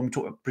pictures when we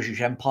talk about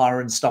British Empire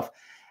and stuff,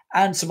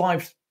 and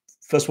survived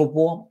First World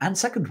War and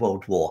Second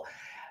World War.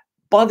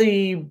 By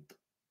the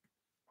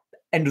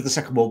end of the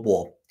Second World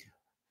War,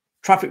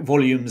 traffic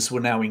volumes were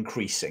now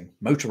increasing.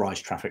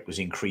 Motorized traffic was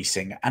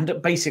increasing.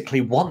 And basically,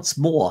 once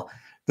more,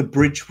 the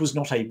bridge was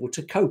not able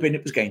to cope and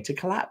it was going to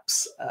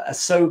collapse.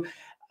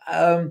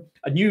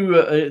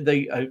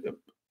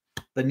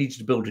 They needed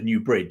to build a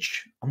new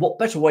bridge. And what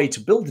better way to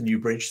build a new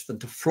bridge than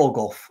to flog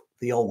off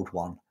the old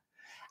one?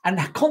 And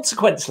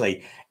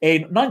consequently,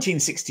 in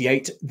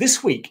 1968,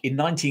 this week in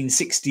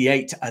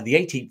 1968, the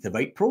 18th of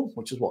April,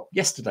 which is what,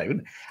 yesterday,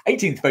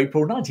 18th of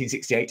April,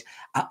 1968,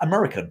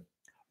 American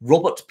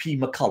Robert P.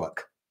 McCulloch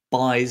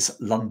buys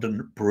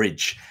London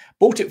Bridge.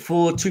 Bought it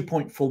for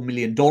 $2.4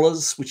 million,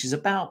 which is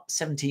about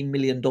 $17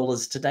 million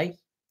today.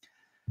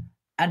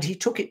 And he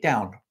took it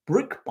down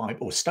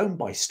stone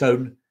by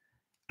stone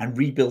and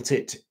rebuilt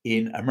it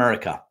in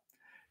America.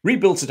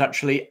 Rebuilt it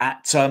actually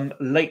at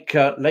Lake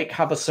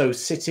Havasu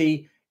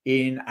City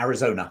in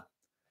Arizona.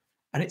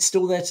 And it's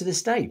still there to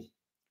this day.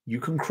 You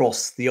can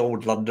cross the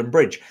old London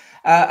Bridge.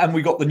 And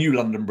we got the new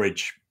London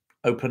Bridge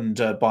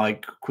opened by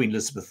Queen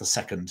Elizabeth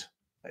II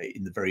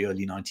in the very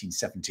early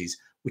 1970s,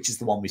 which is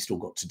the one we still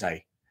got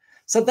today.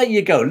 So there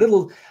you go.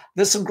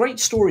 There's some great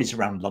stories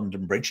around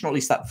London Bridge, not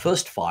least that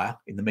first fire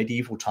in the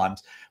medieval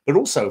times, but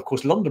also, of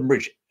course, London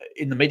Bridge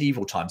in the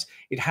medieval times,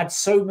 it had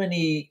so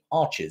many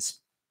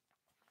arches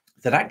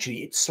that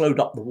actually it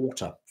slowed up the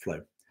water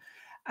flow.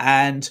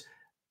 And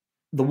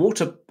the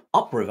water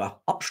upriver,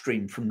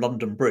 upstream from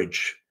London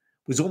Bridge,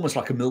 was almost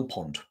like a mill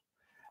pond.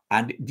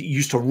 And it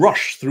used to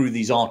rush through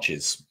these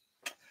arches.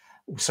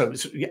 So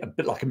it's a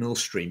bit like a mill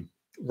stream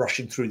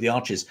rushing through the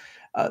arches.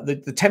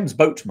 The Thames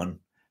boatmen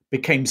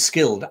became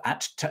skilled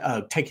at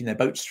taking their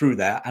boats through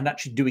there and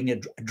actually doing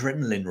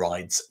adrenaline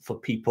rides for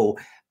people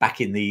back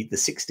in the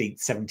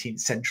 16th, 17th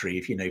century.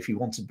 If you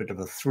wanted a bit of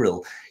a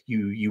thrill,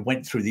 you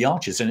went through the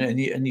arches and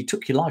you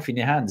took your life in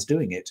your hands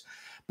doing it.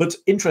 But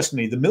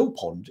interestingly, the mill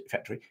pond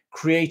effectively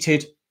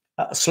created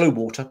a slow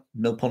water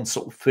mill pond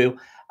sort of feel,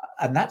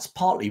 and that's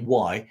partly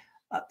why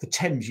the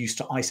Thames used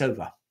to ice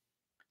over.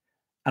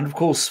 And of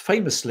course,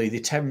 famously, the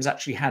Thames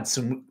actually had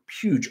some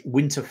huge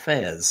winter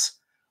fairs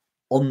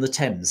on the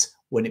Thames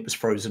when it was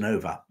frozen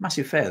over.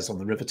 Massive fairs on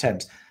the River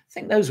Thames. I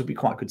think those would be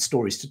quite good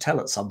stories to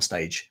tell at some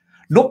stage.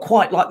 Not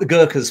quite like the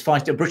Gurkhas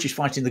British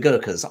fighting the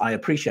Gurkhas, I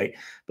appreciate,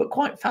 but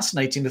quite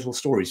fascinating little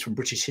stories from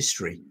British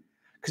history.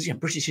 Because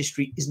British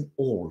history isn't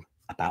all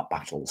about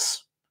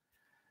battles.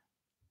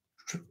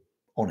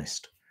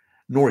 Honest.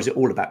 Nor is it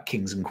all about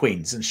kings and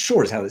queens. And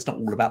sure as hell, it's not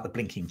all about the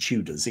blinking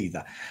Tudors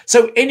either.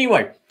 So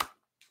anyway,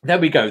 there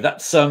we go.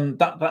 That's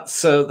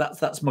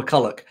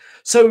McCulloch.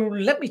 So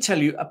let me tell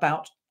you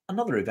about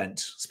another event.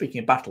 Speaking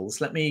of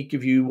battles, let me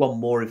give you one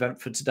more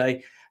event for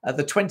today.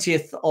 The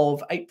 20th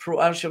of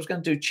April. Actually, I was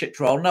going to do chit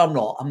roll.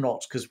 No, I'm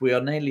not, because we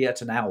are nearly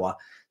at an hour.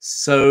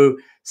 So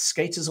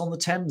skaters on the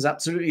Thames,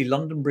 absolutely.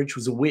 London Bridge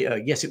was a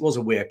weir. Yes, it was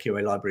a weir,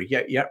 QA Library.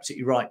 Yeah, you're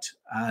absolutely right.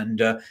 And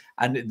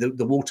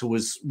the water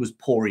was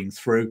pouring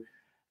through.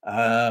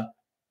 The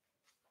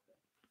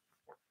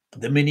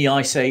mini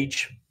ice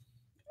age.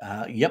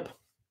 Yep.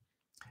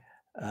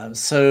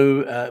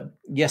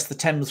 Yes, the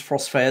Thames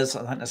Frost Fairs.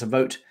 I think that's a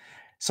vote.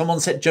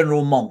 Someone said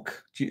General Monk.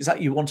 Is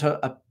that you want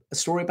a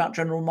story about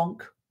General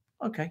Monk?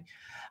 Okay.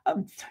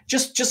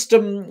 Just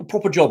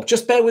proper job.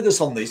 Just bear with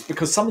us on this,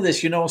 because some of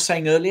this, I was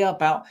saying earlier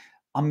about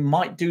I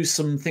might do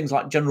some things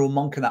like General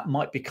Monk, and that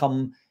might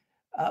become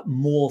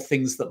more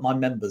things that my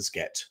members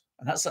get.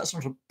 And that's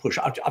not a push.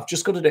 I've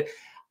just got to do.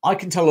 I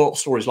can tell a lot of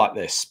stories like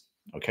this.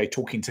 Okay,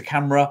 talking to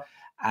camera,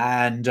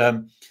 and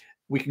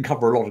we can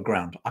cover a lot of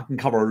ground. I can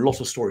cover a lot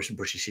of stories from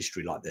British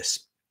history like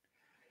this.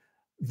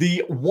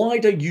 The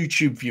wider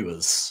YouTube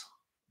viewers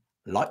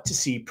like to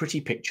see pretty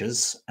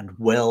pictures and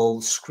well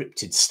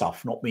scripted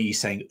stuff, not me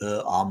saying,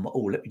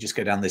 let me just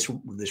go down this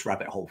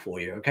rabbit hole for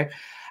you, okay?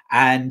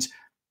 And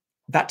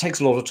that takes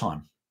a lot of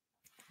time.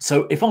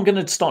 So if I'm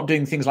going to start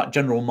doing things like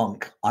General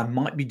Monk, I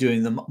might be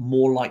doing them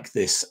more like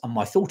this. And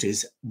my thought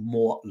is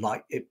more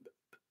like it.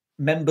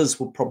 Members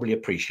will probably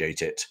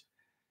appreciate it.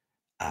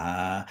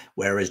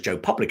 Whereas Joe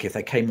Public, if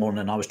they came on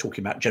and I was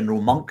talking about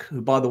General Monk,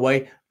 who, by the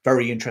way,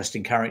 very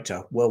interesting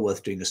character, well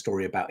worth doing a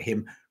story about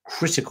him,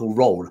 critical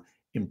role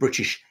in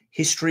British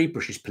history,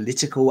 British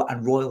political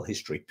and royal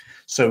history.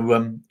 So,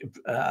 and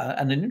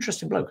an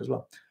interesting bloke as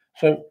well.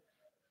 So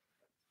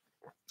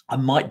I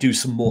might do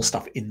some more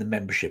stuff in the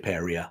membership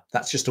area.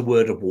 That's just a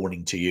word of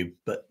warning to you.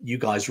 But you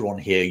guys are on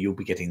here. You'll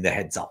be getting the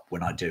heads up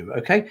when I do.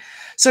 Okay.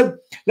 So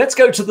let's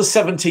go to the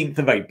 17th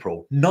of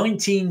April,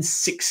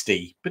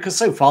 1960, because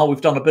so far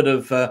we've done a bit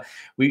of,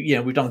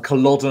 we've done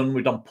Culloden,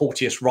 we've done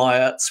Porteous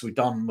riots, we've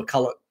done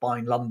McCulloch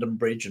buying London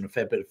Bridge and a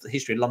fair bit of the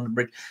history of London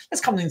Bridge. Let's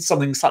come in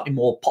something slightly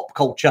more pop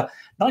culture.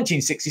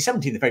 1960,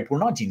 17th of April,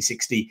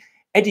 1960,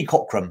 Eddie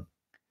Cochran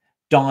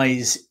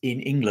dies in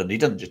England. He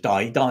doesn't just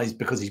die, he dies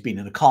because he's been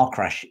in a car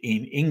crash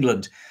in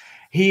England.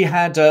 He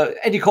had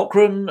Eddie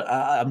Cochran.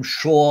 I'm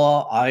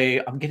sure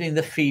I'm getting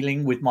the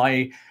feeling with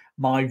my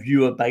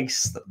viewer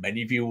base that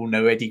many of you will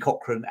know Eddie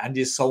Cochran and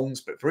his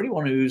songs. But for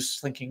anyone who's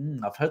thinking,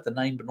 I've heard the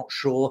name but not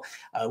sure,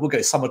 we'll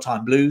go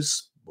Summertime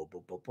Blues. Boom,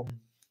 boom, boom, boom.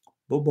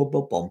 Boom, boom,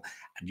 boom, boom.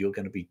 And you're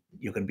going to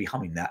be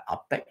humming that. I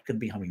bet you're going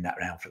to be humming that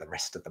around for the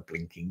rest of the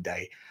blinking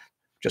day.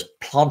 Just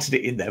planted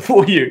it in there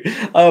for you.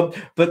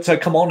 But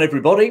come on,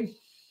 everybody.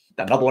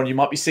 Another one you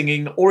might be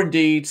singing, or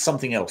indeed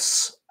Something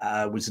Else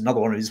was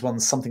another one of his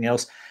ones. Something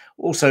Else,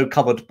 also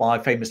covered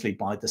famously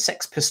by the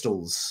Sex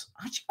Pistols.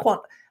 I actually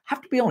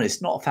have to be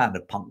honest, not a fan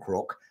of punk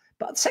rock,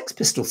 but Sex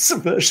Pistols'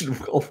 version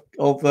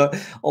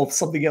of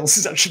Something Else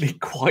is actually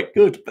quite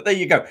good. But there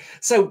you go.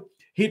 So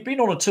he'd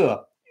been on a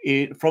tour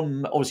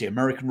from obviously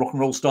American rock and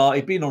roll star.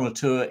 He'd been on a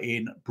tour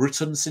in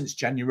Britain since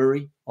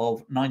January of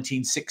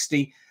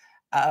 1960,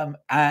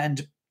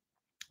 and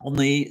on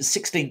the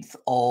 16th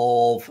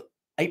of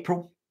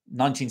April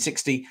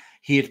 1960,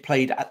 he had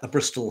played at the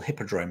Bristol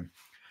Hippodrome.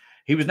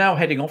 He was now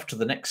heading off to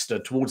the next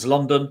towards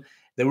London.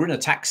 They were in a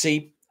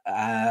taxi,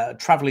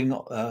 traveling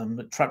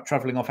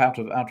off out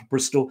of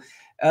Bristol.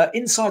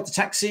 Inside the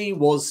taxi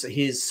was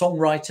his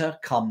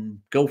songwriter cum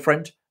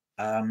girlfriend,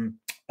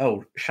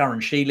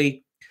 Sharon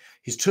Sheeley,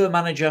 his tour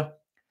manager,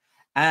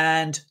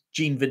 and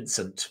Gene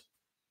Vincent,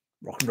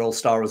 rock and roll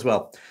star as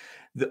well.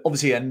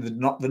 Obviously, and the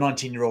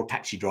 19-year-old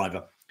taxi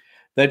driver.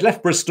 They'd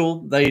left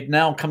Bristol. They'd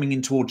now coming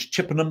in towards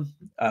Chippenham,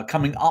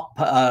 coming up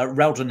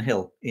Rowden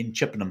Hill in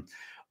Chippenham,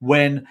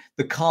 when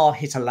the car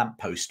hit a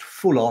lamppost,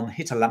 full on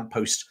hit a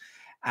lamppost.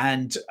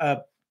 And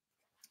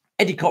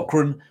Eddie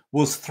Cochran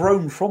was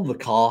thrown from the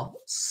car,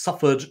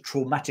 suffered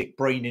traumatic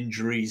brain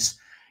injuries.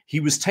 He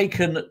was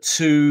taken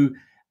to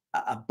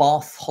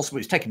Bath Hospital.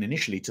 He was taken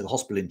initially to the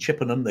hospital in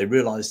Chippenham. They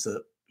realised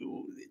that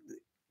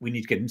we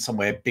need to get him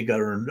somewhere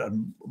bigger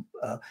and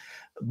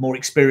more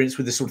experienced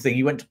with this sort of thing.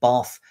 He went to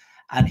Bath,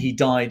 and he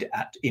died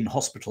in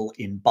hospital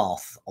in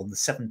Bath on the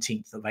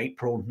 17th of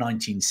April,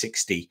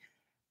 1960,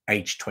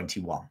 aged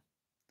 21.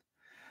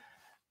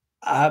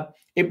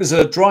 It was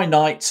a dry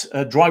night,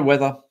 dry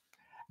weather,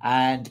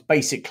 and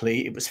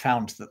basically it was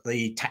found that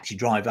the taxi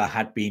driver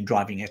had been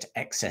driving at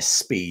excess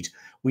speed.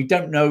 We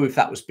don't know if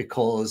that was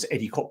because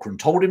Eddie Cochran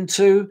told him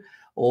to,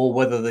 or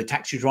whether the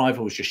taxi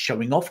driver was just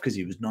showing off because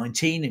he was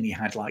 19 and he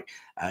had like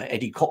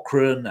Eddie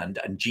Cochran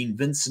and Gene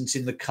Vincent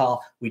in the car.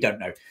 We don't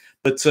know.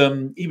 But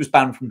he was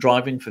banned from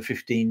driving for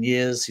 15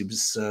 years.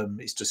 He's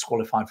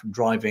disqualified from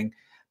driving.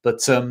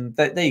 But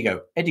there you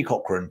go. Eddie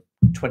Cochran,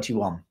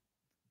 21.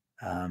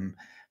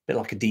 Bit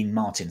like a Dean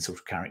Martin sort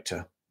of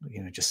character.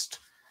 Just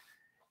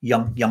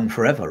young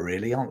forever,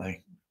 really, aren't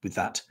they, with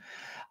that?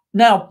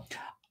 Now,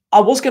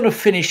 I was going to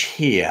finish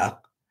here,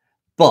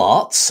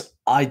 but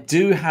I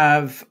do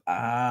have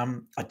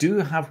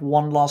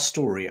one last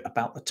story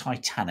about the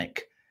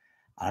Titanic.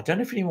 I don't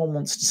know if anyone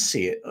wants to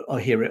see it or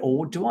hear it,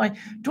 or do I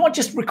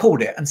just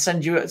record it and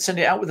send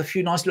it out with a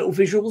few nice little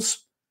visuals?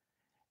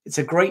 It's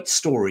a great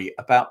story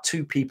about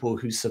two people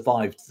who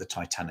survived the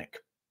Titanic.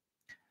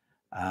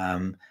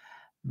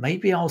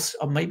 Maybe I'll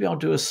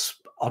do a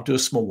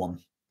small one,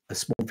 a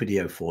small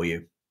video for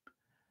you.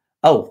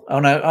 Oh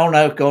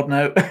no, God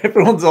no,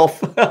 everyone's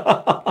off.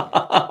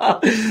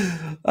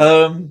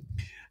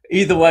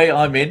 Either way,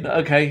 I'm in.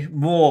 Okay,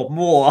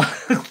 more.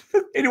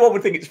 Anyone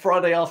would think it's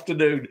Friday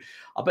afternoon.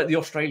 I bet the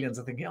Australians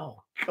are thinking,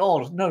 oh,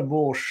 God, no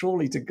more,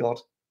 surely to God.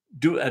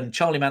 And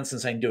Charlie Manson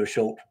saying, do a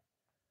short.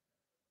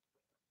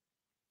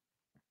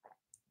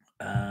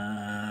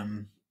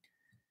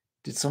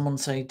 Did someone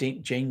say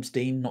James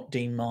Dean, not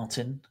Dean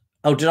Martin?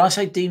 Oh, did I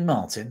say Dean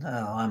Martin?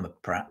 Oh, I'm a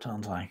prat,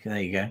 aren't I?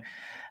 There you go.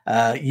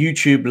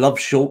 YouTube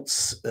loves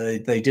shorts.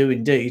 They do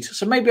indeed.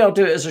 So maybe I'll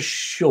do it as a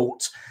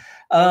short.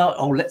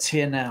 Let's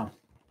hear now.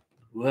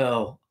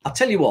 Well, I'll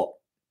tell you what.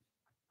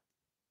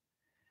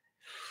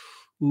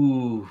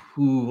 Ooh,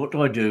 what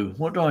do I do?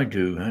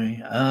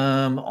 Hey?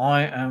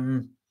 I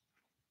am.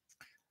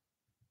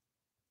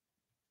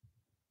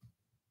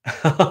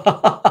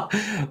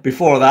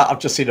 Before that, I've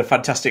just seen a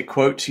fantastic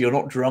quote. You're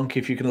not drunk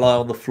if you can lie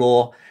on the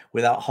floor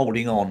without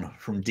holding on,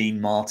 from Dean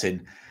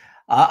Martin.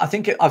 I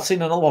think I've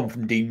seen another one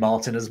from Dean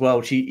Martin as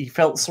well. He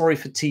felt sorry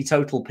for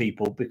teetotal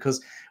people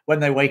because when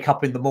they wake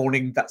up in the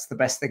morning, that's the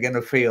best they're going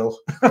to feel,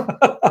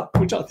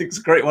 which I think is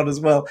a great one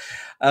as well.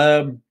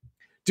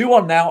 Do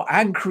one now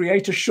and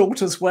create a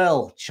short as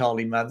well,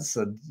 Charlie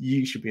Manson.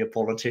 You should be a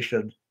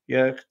politician.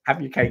 Yeah, have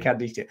your cake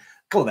and eat it.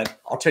 Go on then.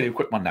 I'll tell you a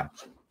quick one now.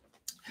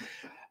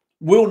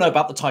 We all know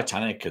about the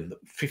Titanic, and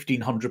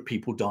 1,500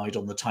 people died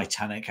on the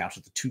Titanic out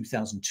of the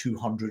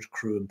 2,200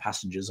 crew and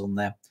passengers on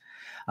there.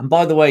 And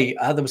by the way,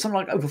 there was something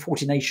like over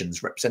 40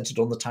 nations represented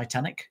on the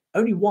Titanic.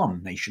 Only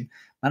one nation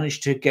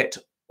managed to get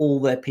all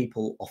their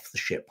people off the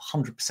ship,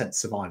 100%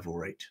 survival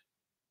rate.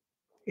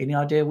 Any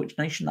idea which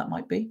nation that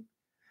might be?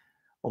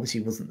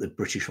 Obviously, it wasn't the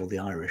British or the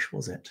Irish,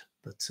 was it?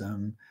 But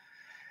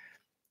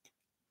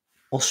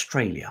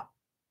Australia.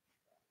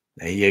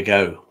 There you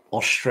go.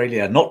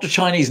 Australia, not the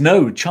Chinese.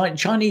 No,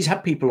 Chinese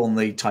had people on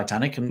the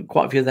Titanic, and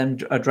quite a few of them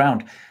are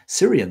drowned.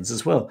 Syrians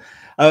as well.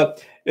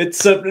 But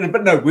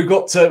no, we've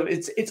got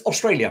it's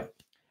Australia.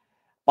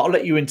 But I'll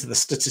let you into the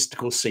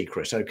statistical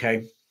secret.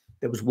 Okay,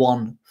 there was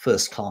one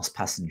first-class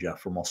passenger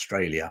from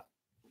Australia.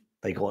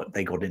 They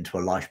got into a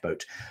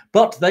lifeboat,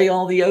 but they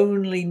are the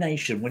only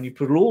nation. When you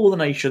put all the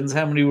nations,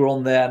 how many were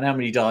on there and how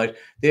many died?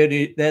 They're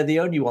the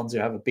only ones who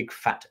have a big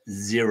fat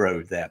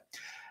 0 there.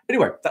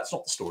 Anyway, that's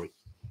not the story.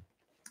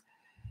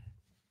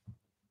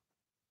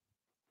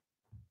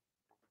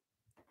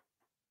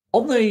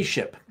 On the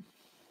ship,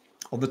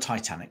 on the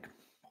Titanic,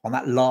 on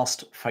that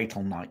last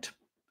fatal night,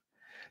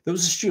 there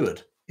was a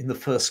steward in the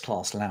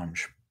first-class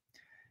lounge.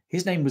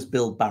 His name was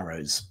Bill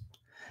Barrows,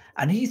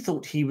 and he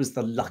thought he was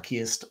the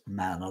luckiest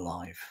man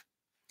alive.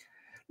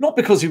 Not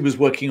because he was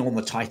working on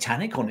the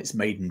Titanic on its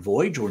maiden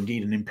voyage, or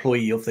indeed an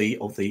employee of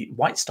the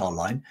White Star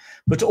Line,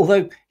 but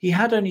although he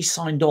had only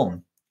signed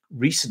on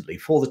recently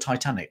for the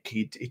Titanic.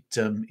 He'd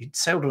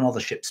sailed on other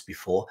ships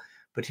before,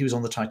 but he was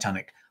on the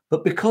Titanic.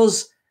 But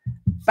because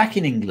back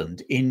in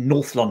England, in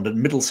North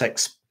London,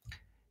 Middlesex,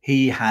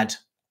 he had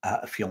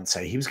a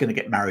fiancée. He was going to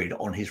get married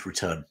on his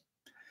return.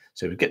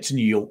 So he would get to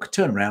New York,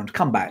 turn around,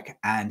 come back,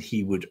 and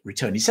he would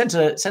return. He sent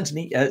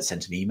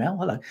an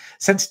email,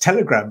 sent a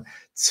telegram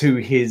to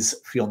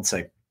his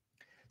fiancée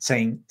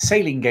saying,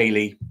 "Sailing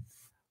gaily,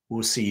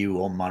 we'll see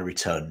you on my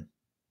return.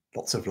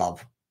 Lots of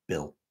love,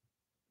 Bill."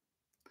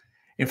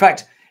 In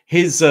fact,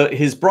 his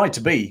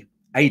bride-to-be,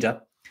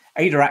 Ada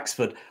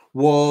Axford,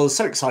 was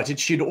so excited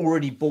she'd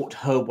already bought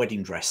her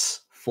wedding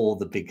dress for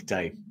the big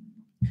day.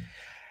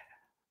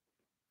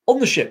 On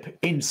the ship,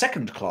 in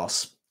second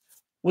class,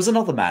 was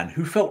another man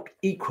who felt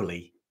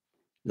equally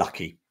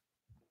lucky.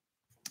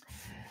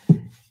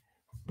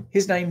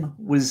 His name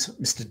was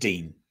Mr.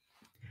 Dean.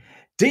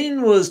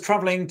 Dean was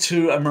travelling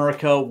to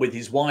America with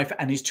his wife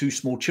and his 2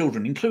 small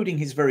children, including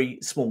his very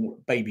small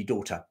baby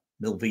daughter,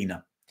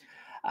 Milvina,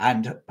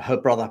 and her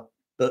brother,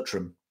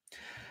 Bertram.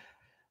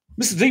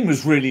 Mr. Dean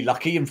was really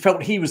lucky and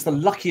felt he was the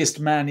luckiest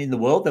man in the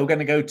world. They were going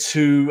to go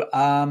to,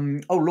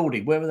 oh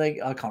lordy, where were they?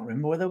 I can't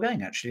remember where they were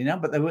going actually now,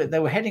 but they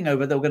were heading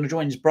over. They were going to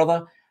join his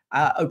brother,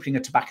 opening a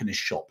tobacconist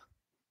shop.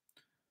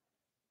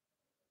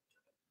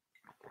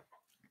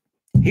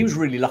 He was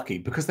really lucky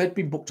because they'd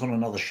been booked on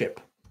another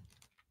ship.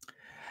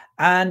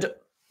 And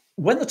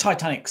when the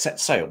Titanic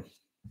set sail,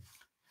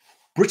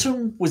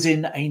 Britain was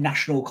in a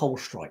national coal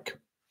strike.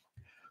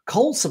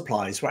 Coal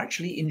supplies were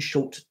actually in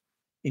short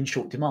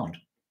demand.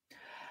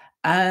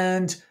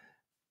 And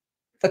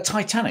the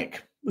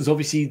Titanic was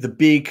obviously the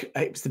big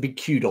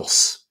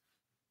kudos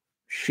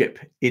ship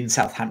in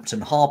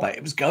Southampton Harbour.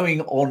 It was going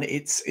on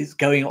its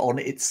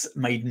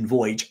maiden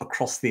voyage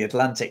across the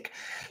Atlantic.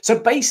 So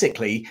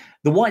basically,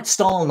 the White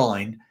Star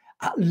Line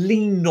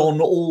leaned on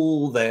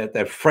all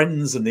their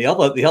friends and the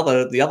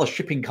other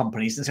shipping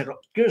companies and said,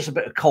 "Give us a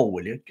bit of coal,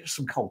 will you? Give us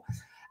some coal."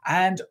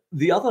 And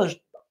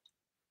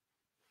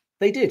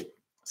they did,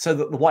 so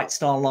that the White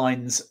Star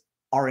Line's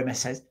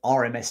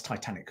RMS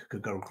Titanic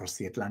could go across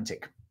the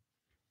Atlantic.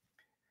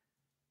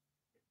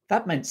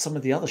 That meant some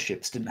of the other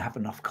ships didn't have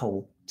enough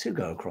coal to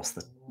go across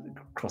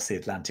the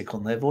Atlantic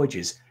on their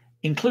voyages,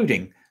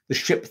 including the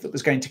ship that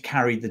was going to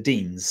carry the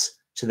Deans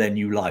to their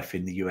new life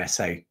in the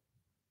USA.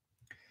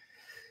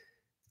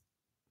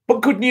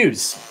 But good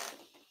news.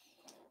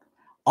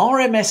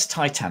 RMS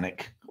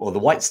Titanic, or the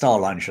White Star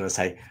Line, should I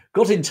say,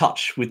 got in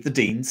touch with the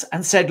Deans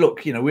and said,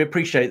 "Look, we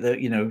appreciate that,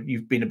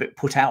 you've been a bit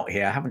put out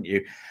here, haven't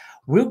you?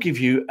 We'll give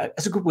you,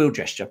 as a goodwill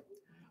gesture,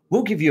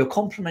 we'll give you a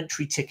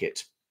complimentary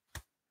ticket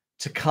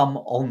to come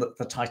on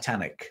the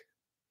Titanic."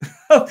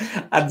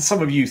 And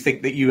some of you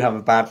think that you have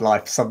a bad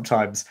life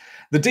sometimes.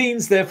 The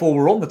Deans, therefore,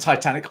 were on the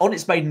Titanic on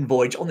its maiden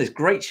voyage on this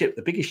great ship,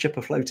 the biggest ship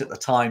afloat at the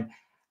time,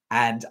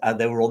 and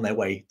they were on their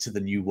way to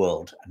the new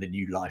world and a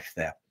new life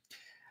there.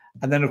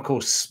 And then, of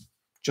course,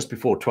 just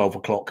before 12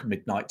 o'clock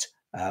midnight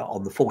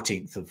on the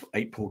 14th of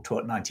April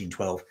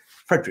 1912,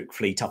 Frederick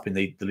Fleet up in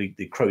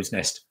the crow's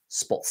nest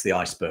spots the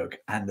iceberg,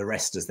 and the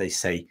rest, as they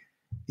say,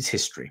 is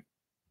history.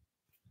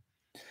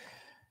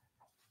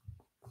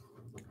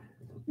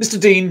 Mr.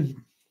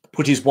 Dean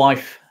put his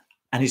wife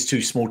and his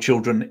two small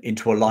children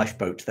into a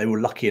lifeboat. They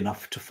were lucky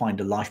enough to find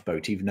a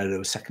lifeboat, even though they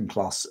were second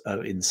class,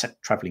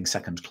 traveling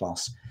second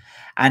class,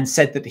 and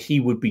said that he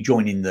would be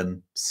joining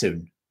them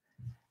soon.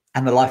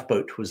 And the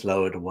lifeboat was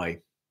lowered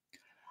away.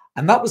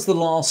 And that was the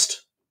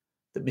last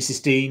that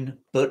Mrs. Dean,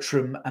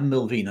 Bertram, and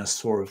Milvina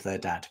saw of their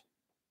dad.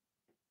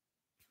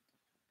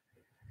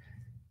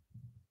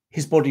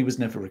 His body was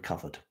never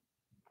recovered.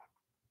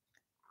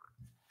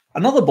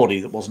 Another body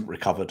that wasn't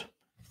recovered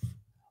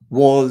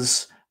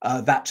was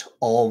that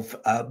of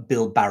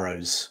Bill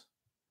Barrows,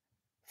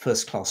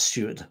 first-class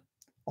steward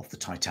of the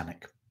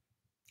Titanic,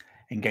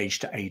 engaged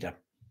to Ada.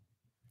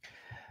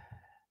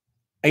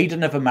 Ada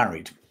never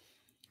married.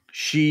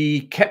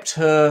 She kept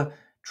her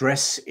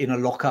dress in a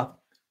locker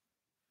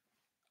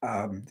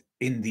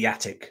in the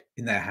attic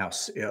in their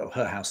house,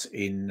 her house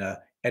in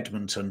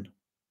Edmonton,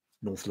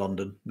 North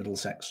London,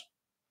 Middlesex.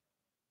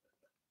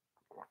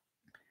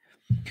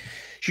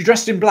 She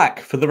dressed in black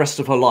for the rest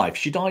of her life.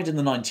 She died in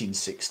the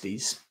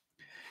 1960s.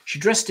 She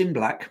dressed in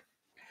black.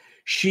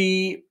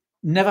 She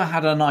never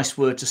had a nice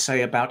word to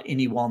say about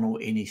anyone or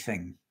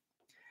anything.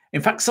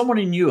 In fact, someone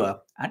who knew her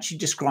actually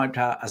described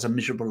her as a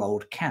miserable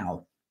old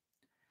cow,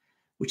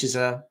 which is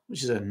a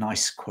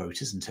nice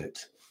quote, isn't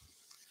it?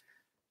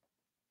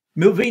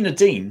 Milvina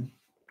Dean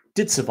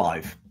did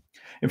survive.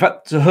 In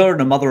fact, her and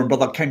her mother and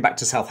brother came back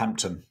to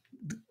Southampton.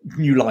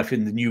 New life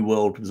in the new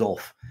world was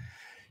off.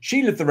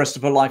 She lived the rest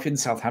of her life in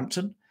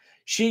Southampton.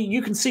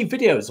 You can see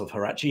videos of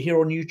her actually here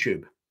on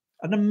YouTube.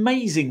 An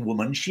amazing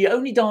woman. She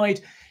only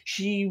died,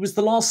 she was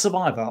the last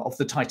survivor of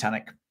the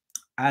Titanic.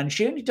 And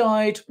she only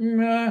died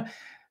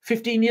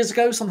 15 years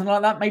ago, something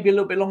like that, maybe a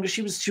little bit longer.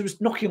 She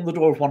was knocking on the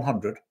door of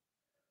 100.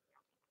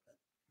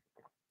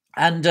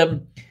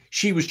 And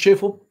she was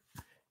cheerful.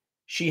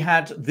 She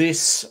had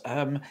this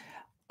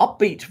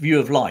upbeat view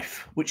of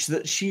life,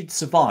 that she'd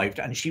survived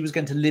and she was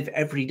going to live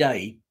every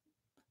day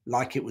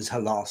like it was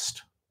her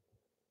last.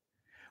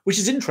 Which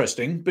is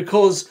interesting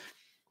because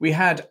we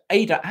had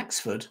Ada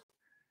Axford,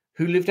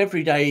 who lived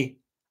every day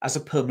as a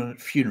permanent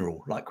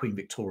funeral, like Queen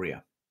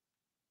Victoria.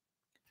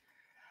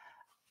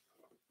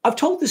 I've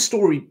told this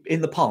story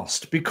in the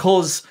past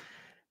because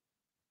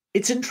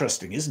it's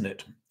interesting, isn't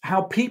it?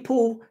 How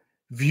people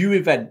view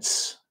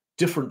events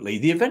differently.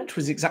 The event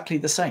was exactly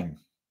the same.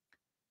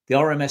 The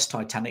RMS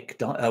Titanic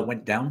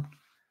went down.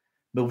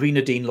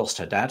 Milvina Dean lost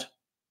her dad.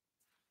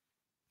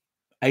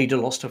 Ada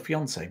lost her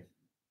fiancé.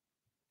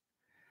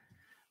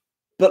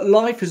 But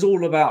life is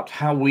all about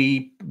how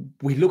we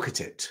look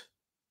at it,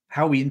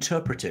 how we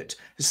interpret it.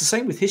 It's the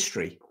same with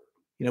history,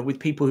 with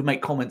people who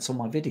make comments on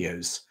my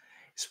videos.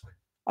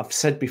 I've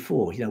said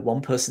before,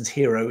 one person's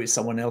hero is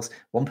someone else,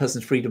 one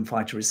person's freedom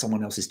fighter is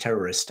someone else's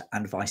terrorist,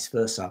 and vice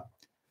versa.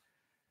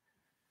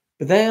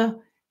 But there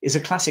is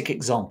a classic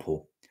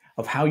example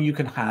of how you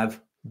can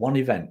have one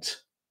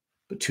event,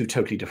 but two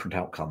totally different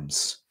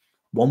outcomes.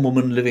 One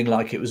woman living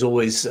like it was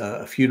always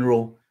a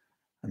funeral,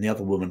 and the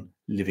other woman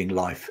living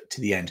life to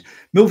the end.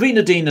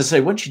 Milvina Dean, as I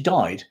say, when she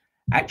died,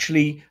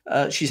 actually,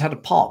 she's had a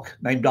park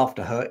named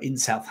after her in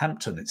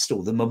Southampton. It's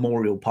still the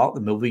Memorial Park,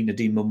 the Milvina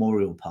Dean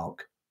Memorial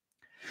Park.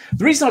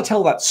 The reason I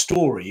tell that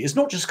story is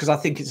not just because I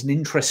think it's an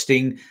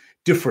interesting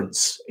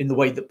difference in the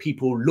way that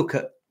people look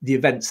at the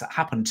events that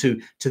happen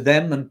to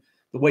them and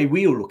the way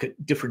we all look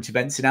at different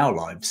events in our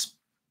lives.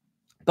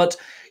 But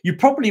you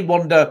probably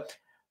wonder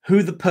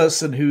who the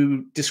person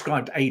who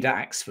described Ada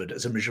Axford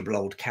as a miserable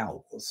old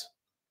cow was.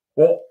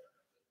 Well,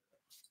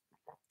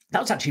 that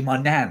was actually my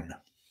nan,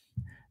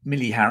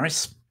 Millie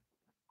Harris.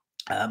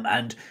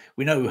 And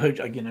we know her,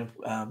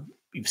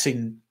 you've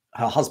seen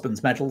her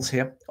husband's medals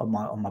here on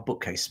my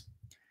bookcase.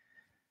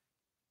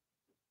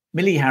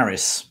 Millie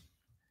Harris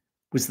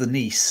was the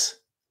niece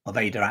of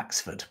Ada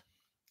Axford.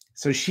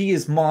 So she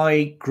is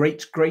my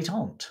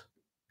great-great-aunt.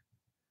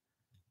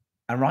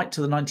 And right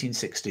to the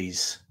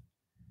 1960s,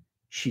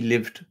 she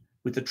lived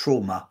with the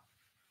trauma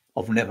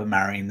of never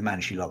marrying the man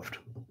she loved.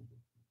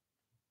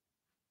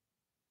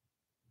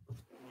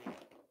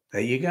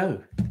 There you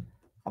go.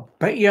 I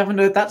bet you haven't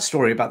heard that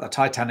story about the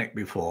Titanic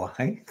before,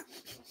 hey?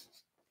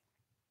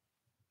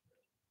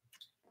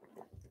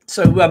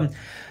 So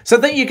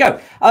there you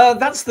go.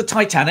 That's the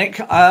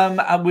Titanic,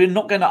 and I'm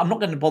not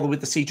going to bother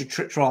with the Cedar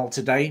trial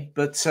today.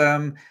 But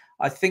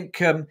I think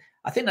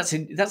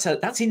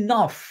that's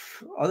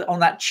enough on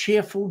that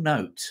cheerful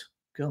note.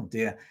 God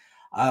dear.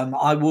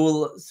 I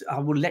will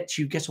let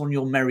you get on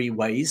your merry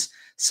ways.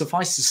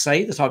 Suffice to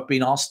say that I've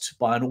been asked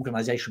by an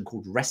organisation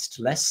called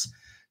Restless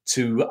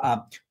to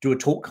do a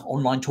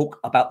online talk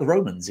about the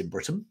Romans in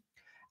Britain,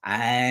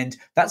 and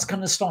that's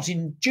going to start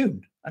in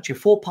June. Actually, a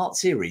 4-part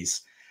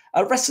series.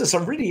 Restless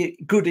are really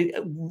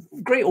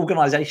great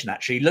organisation,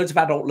 actually. Loads of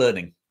adult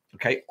learning,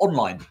 okay,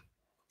 online.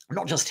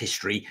 Not just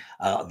history,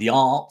 the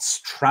arts,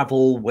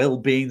 travel,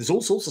 well-being. There's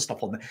all sorts of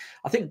stuff on there.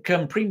 I think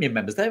premium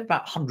members, they have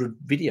about 100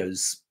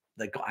 videos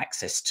they've got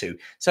access to.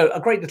 So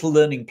a great little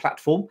learning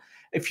platform.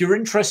 If you're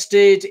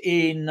interested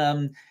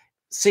in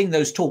seeing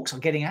those talks or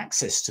getting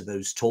access to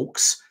those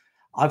talks,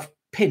 I've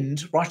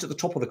pinned right at the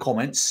top of the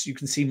comments, you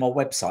can see my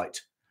website,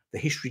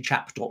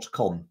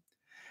 thehistorychap.com.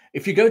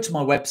 If you go to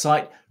my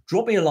website,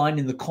 drop me a line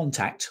in the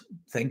contact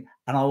thing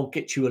and I'll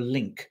get you a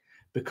link.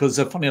 Because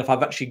funny enough,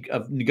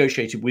 I've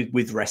negotiated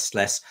with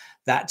Restless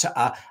that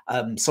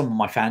some of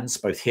my fans,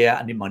 both here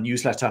and in my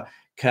newsletter,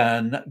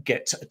 can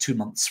get 2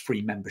 months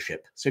free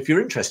membership. So if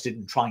you're interested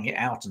in trying it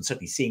out and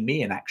certainly seeing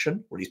me in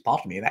action, or at least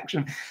part of me in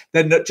action,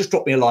 then just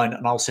drop me a line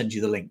and I'll send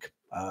you the link.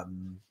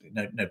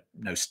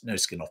 No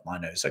skin off my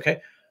nose.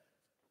 Okay.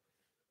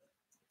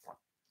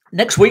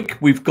 Next week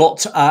we've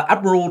got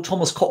Admiral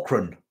Thomas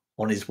Cochrane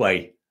on his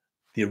way,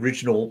 the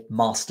original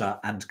master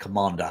and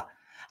commander.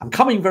 I'm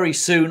coming very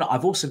soon.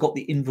 I've also got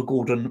the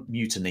Invergordon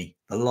Mutiny,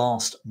 the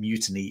last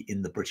mutiny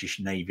in the British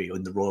Navy or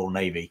in the Royal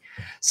Navy.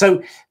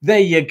 So there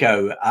you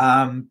go.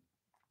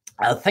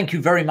 Thank you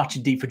very much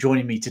indeed for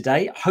joining me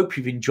today. I hope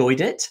you've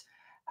enjoyed it.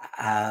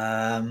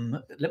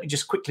 Let me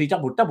just quickly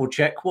double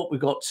check what we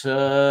got.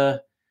 Someone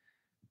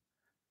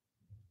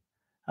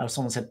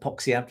said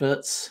Poxy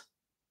adverts.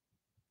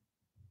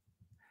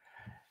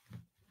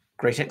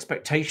 Great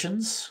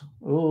Expectations.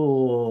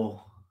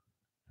 Oh.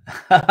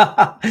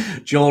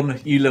 John,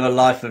 you live a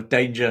life of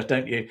danger,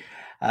 don't you?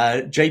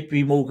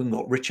 JP Morgan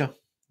got richer.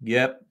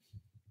 Yep.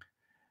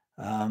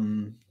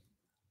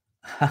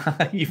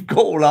 You've got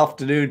all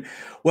afternoon.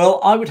 Well,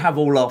 I would have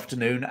all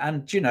afternoon,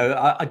 and you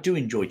know, I do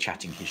enjoy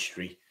chatting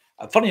history.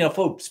 Funny enough,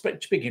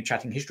 speaking of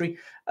chatting history,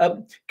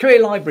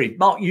 Career Library,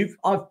 Mark,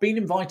 I've been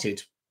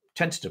invited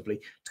tentatively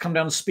to come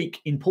down and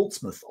speak in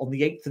Portsmouth on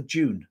the 8th of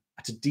June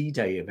at a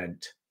D-Day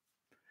event.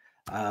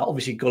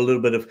 Obviously, got a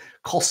little bit of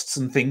costs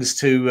and things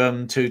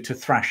to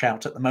thrash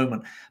out at the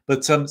moment,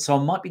 but so I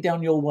might be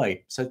down your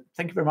way. So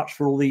thank you very much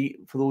for all the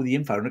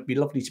info, and it'd be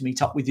lovely to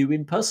meet up with you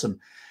in person.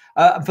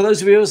 And for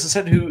those of you, as I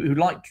said, who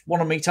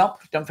want to meet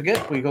up, don't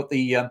forget we've got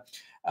the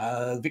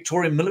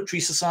Victorian Military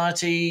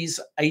Society's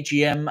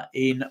AGM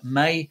in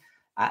May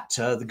at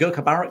the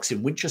Gurkha Barracks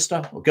in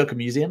Winchester, or Gurkha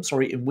Museum,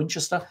 sorry, in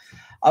Winchester.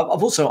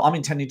 I'm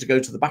intending to go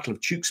to the Battle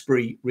of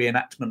Tewkesbury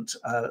reenactment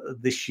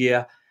this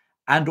year,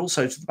 and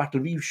also to the Battle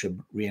of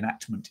Evesham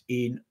reenactment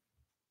in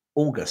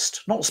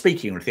August. Not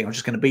speaking or anything, I'm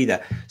just going to be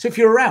there. So if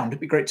you're around, it'd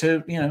be great to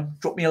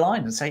drop me a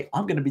line and say,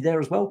 I'm going to be there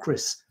as well,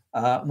 Chris.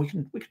 We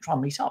can try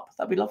and meet up.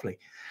 That'd be lovely.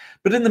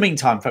 But in the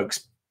meantime,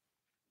 folks,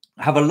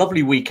 have a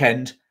lovely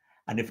weekend.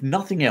 And if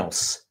nothing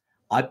else,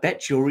 I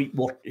bet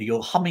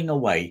you're humming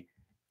away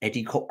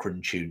Eddie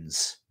Cochran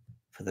tunes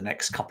for the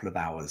next couple of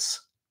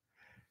hours.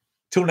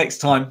 Till next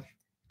time,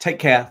 take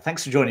care.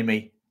 Thanks for joining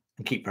me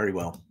and keep very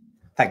well.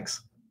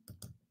 Thanks.